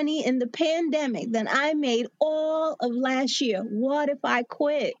more money in the pandemic than I made all of last year. What if I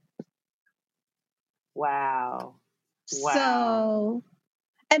quit? Wow. So,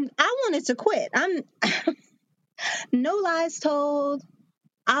 and I wanted to quit. I'm no lies told.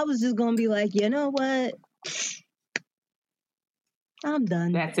 I was just going to be like, you know what? I'm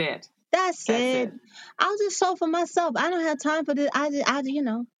done. That's it. That's it. I'll just solve for myself. I don't have time for this.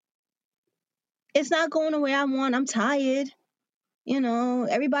 It's not going the way I want. I'm tired.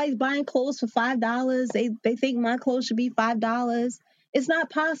 Everybody's buying clothes for $5. They think my clothes should be $5. It's not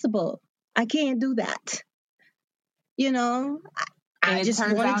possible. I can't do that. And it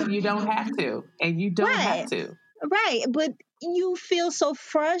turns out you don't have to, and you don't have to. Right, but you feel so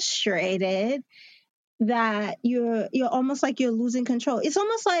frustrated that you're almost like you're losing control. It's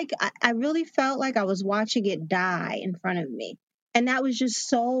almost like I really felt like I was watching it die in front of me, and that was just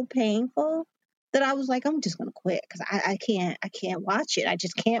so painful that I was like, I'm just gonna quit because I can't watch it. I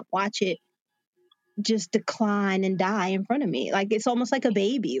just can't watch it just decline and die in front of me. Like it's almost like a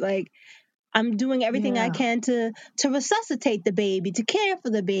baby. Like I'm doing everything I can to resuscitate the baby, to care for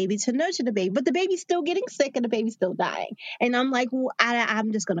the baby, to nurture the baby, but the baby's still getting sick and the baby's still dying. And I'm like, well,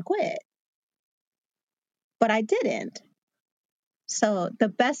 I'm just gonna quit. But I didn't. So the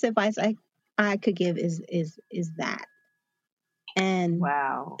best advice I could give is that. And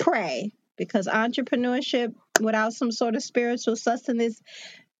pray, because entrepreneurship without some sort of spiritual sustenance,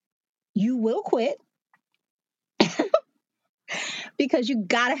 you will quit. Because you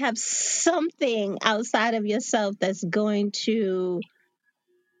got to have something outside of yourself that's going to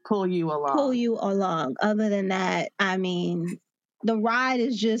pull you along. Other than that, I mean, the ride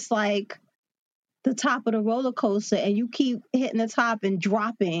is just like the top of the roller coaster, and you keep hitting the top and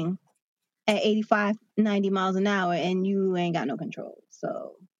dropping at 85, 90 miles an hour, and you ain't got no control.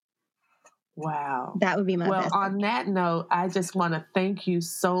 So wow. That would be my best. Well, on that note, I just want to thank you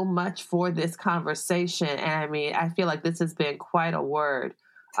so much for this conversation. And I mean, I feel like this has been quite a word,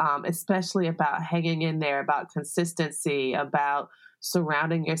 especially about hanging in there, about consistency, about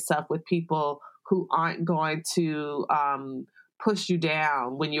surrounding yourself with people who aren't going to push you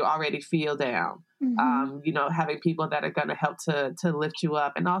down when you already feel down. Mm-hmm. Having people that are going to help to lift you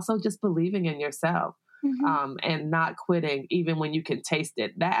up, and also just believing in yourself. Mm-hmm. And not quitting even when you can taste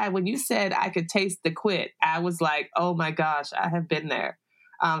it. That when you said I could taste the quit, I was like, oh my gosh, I have been there.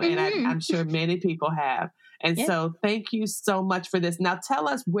 And I'm sure many people have. And so thank you so much for this. Now tell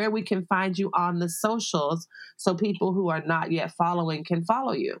us where we can find you on the socials so people who are not yet following can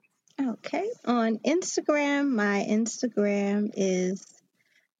follow you. Okay. On Instagram, my Instagram is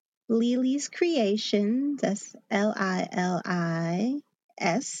Lily's Creations. That's LILIS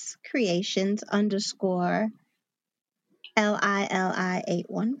Creations _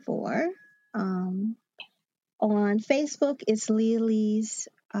 LILI814. On Facebook, it's Lily's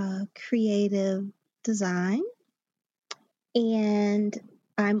Creative Design. And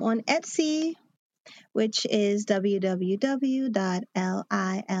I'm on Etsy, which is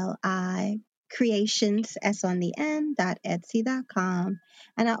www.liliCreations.etsy.com.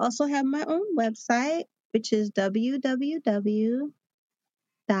 And I also have my own website, which is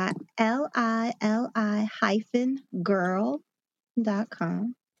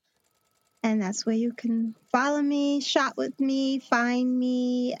www.lili-girl.com. And that's where you can follow me, shop with me, find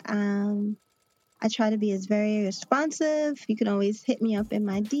me. I try to be very responsive. You can always hit me up in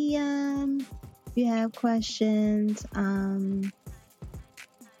my DM if you have questions. I'm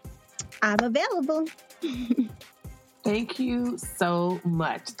available. Thank you so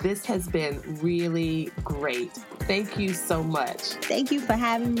much. This has been really great. Thank you so much. Thank you for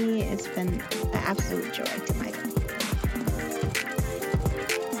having me. It's been an absolute joy tonight.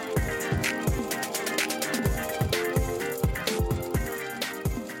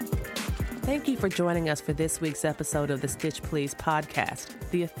 Thank you for joining us for this week's episode of the Stitch Please podcast,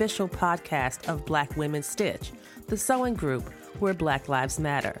 the official podcast of Black Women Stitch, the sewing group where Black Lives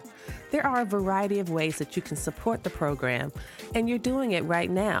Matter. There are a variety of ways that you can support the program, and you're doing it right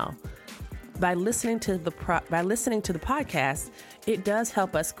now. By listening to the podcast, it does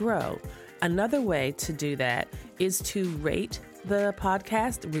help us grow. Another way to do that is to rate the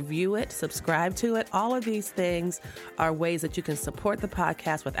podcast, review it, subscribe to it. All of these things are ways that you can support the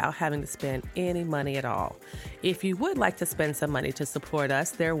podcast without having to spend any money at all. If you would like to spend some money to support us,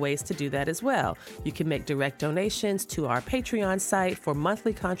 there are ways to do that as well. You can make direct donations to our Patreon site for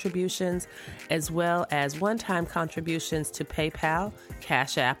monthly contributions, as well as one-time contributions to PayPal,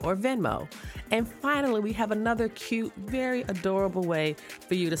 Cash App, or Venmo. And finally, we have another cute, very adorable way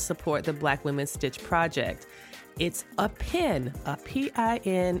for you to support the Black Women Stitch project. It's a pin, a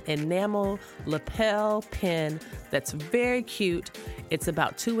PIN enamel lapel pin that's very cute. It's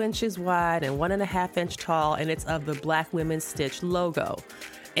about 2 inches wide and 1.5 inch tall, and it's of the Black Women Stitch logo.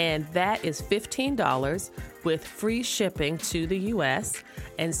 And that is $15 with free shipping to the U.S.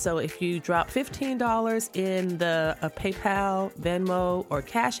 And so if you drop $15 in the PayPal, Venmo, or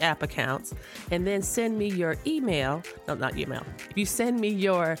Cash App accounts, and then send me your email, no, not email, if you send me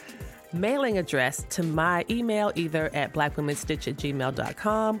your mailing address to my email, either at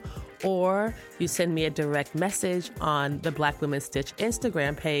blackwomenstitch@gmail.com, or you send me a direct message on the Black Women Stitch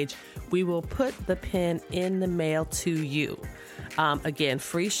Instagram page, we will put the pin in the mail to you. Again,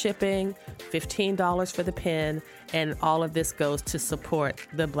 free shipping, $15 for the pin, and all of this goes to support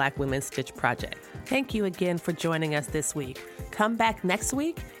the Black Women Stitch Project. Thank you again for joining us this week. Come back next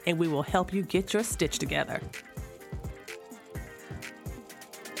week and we will help you get your stitch together.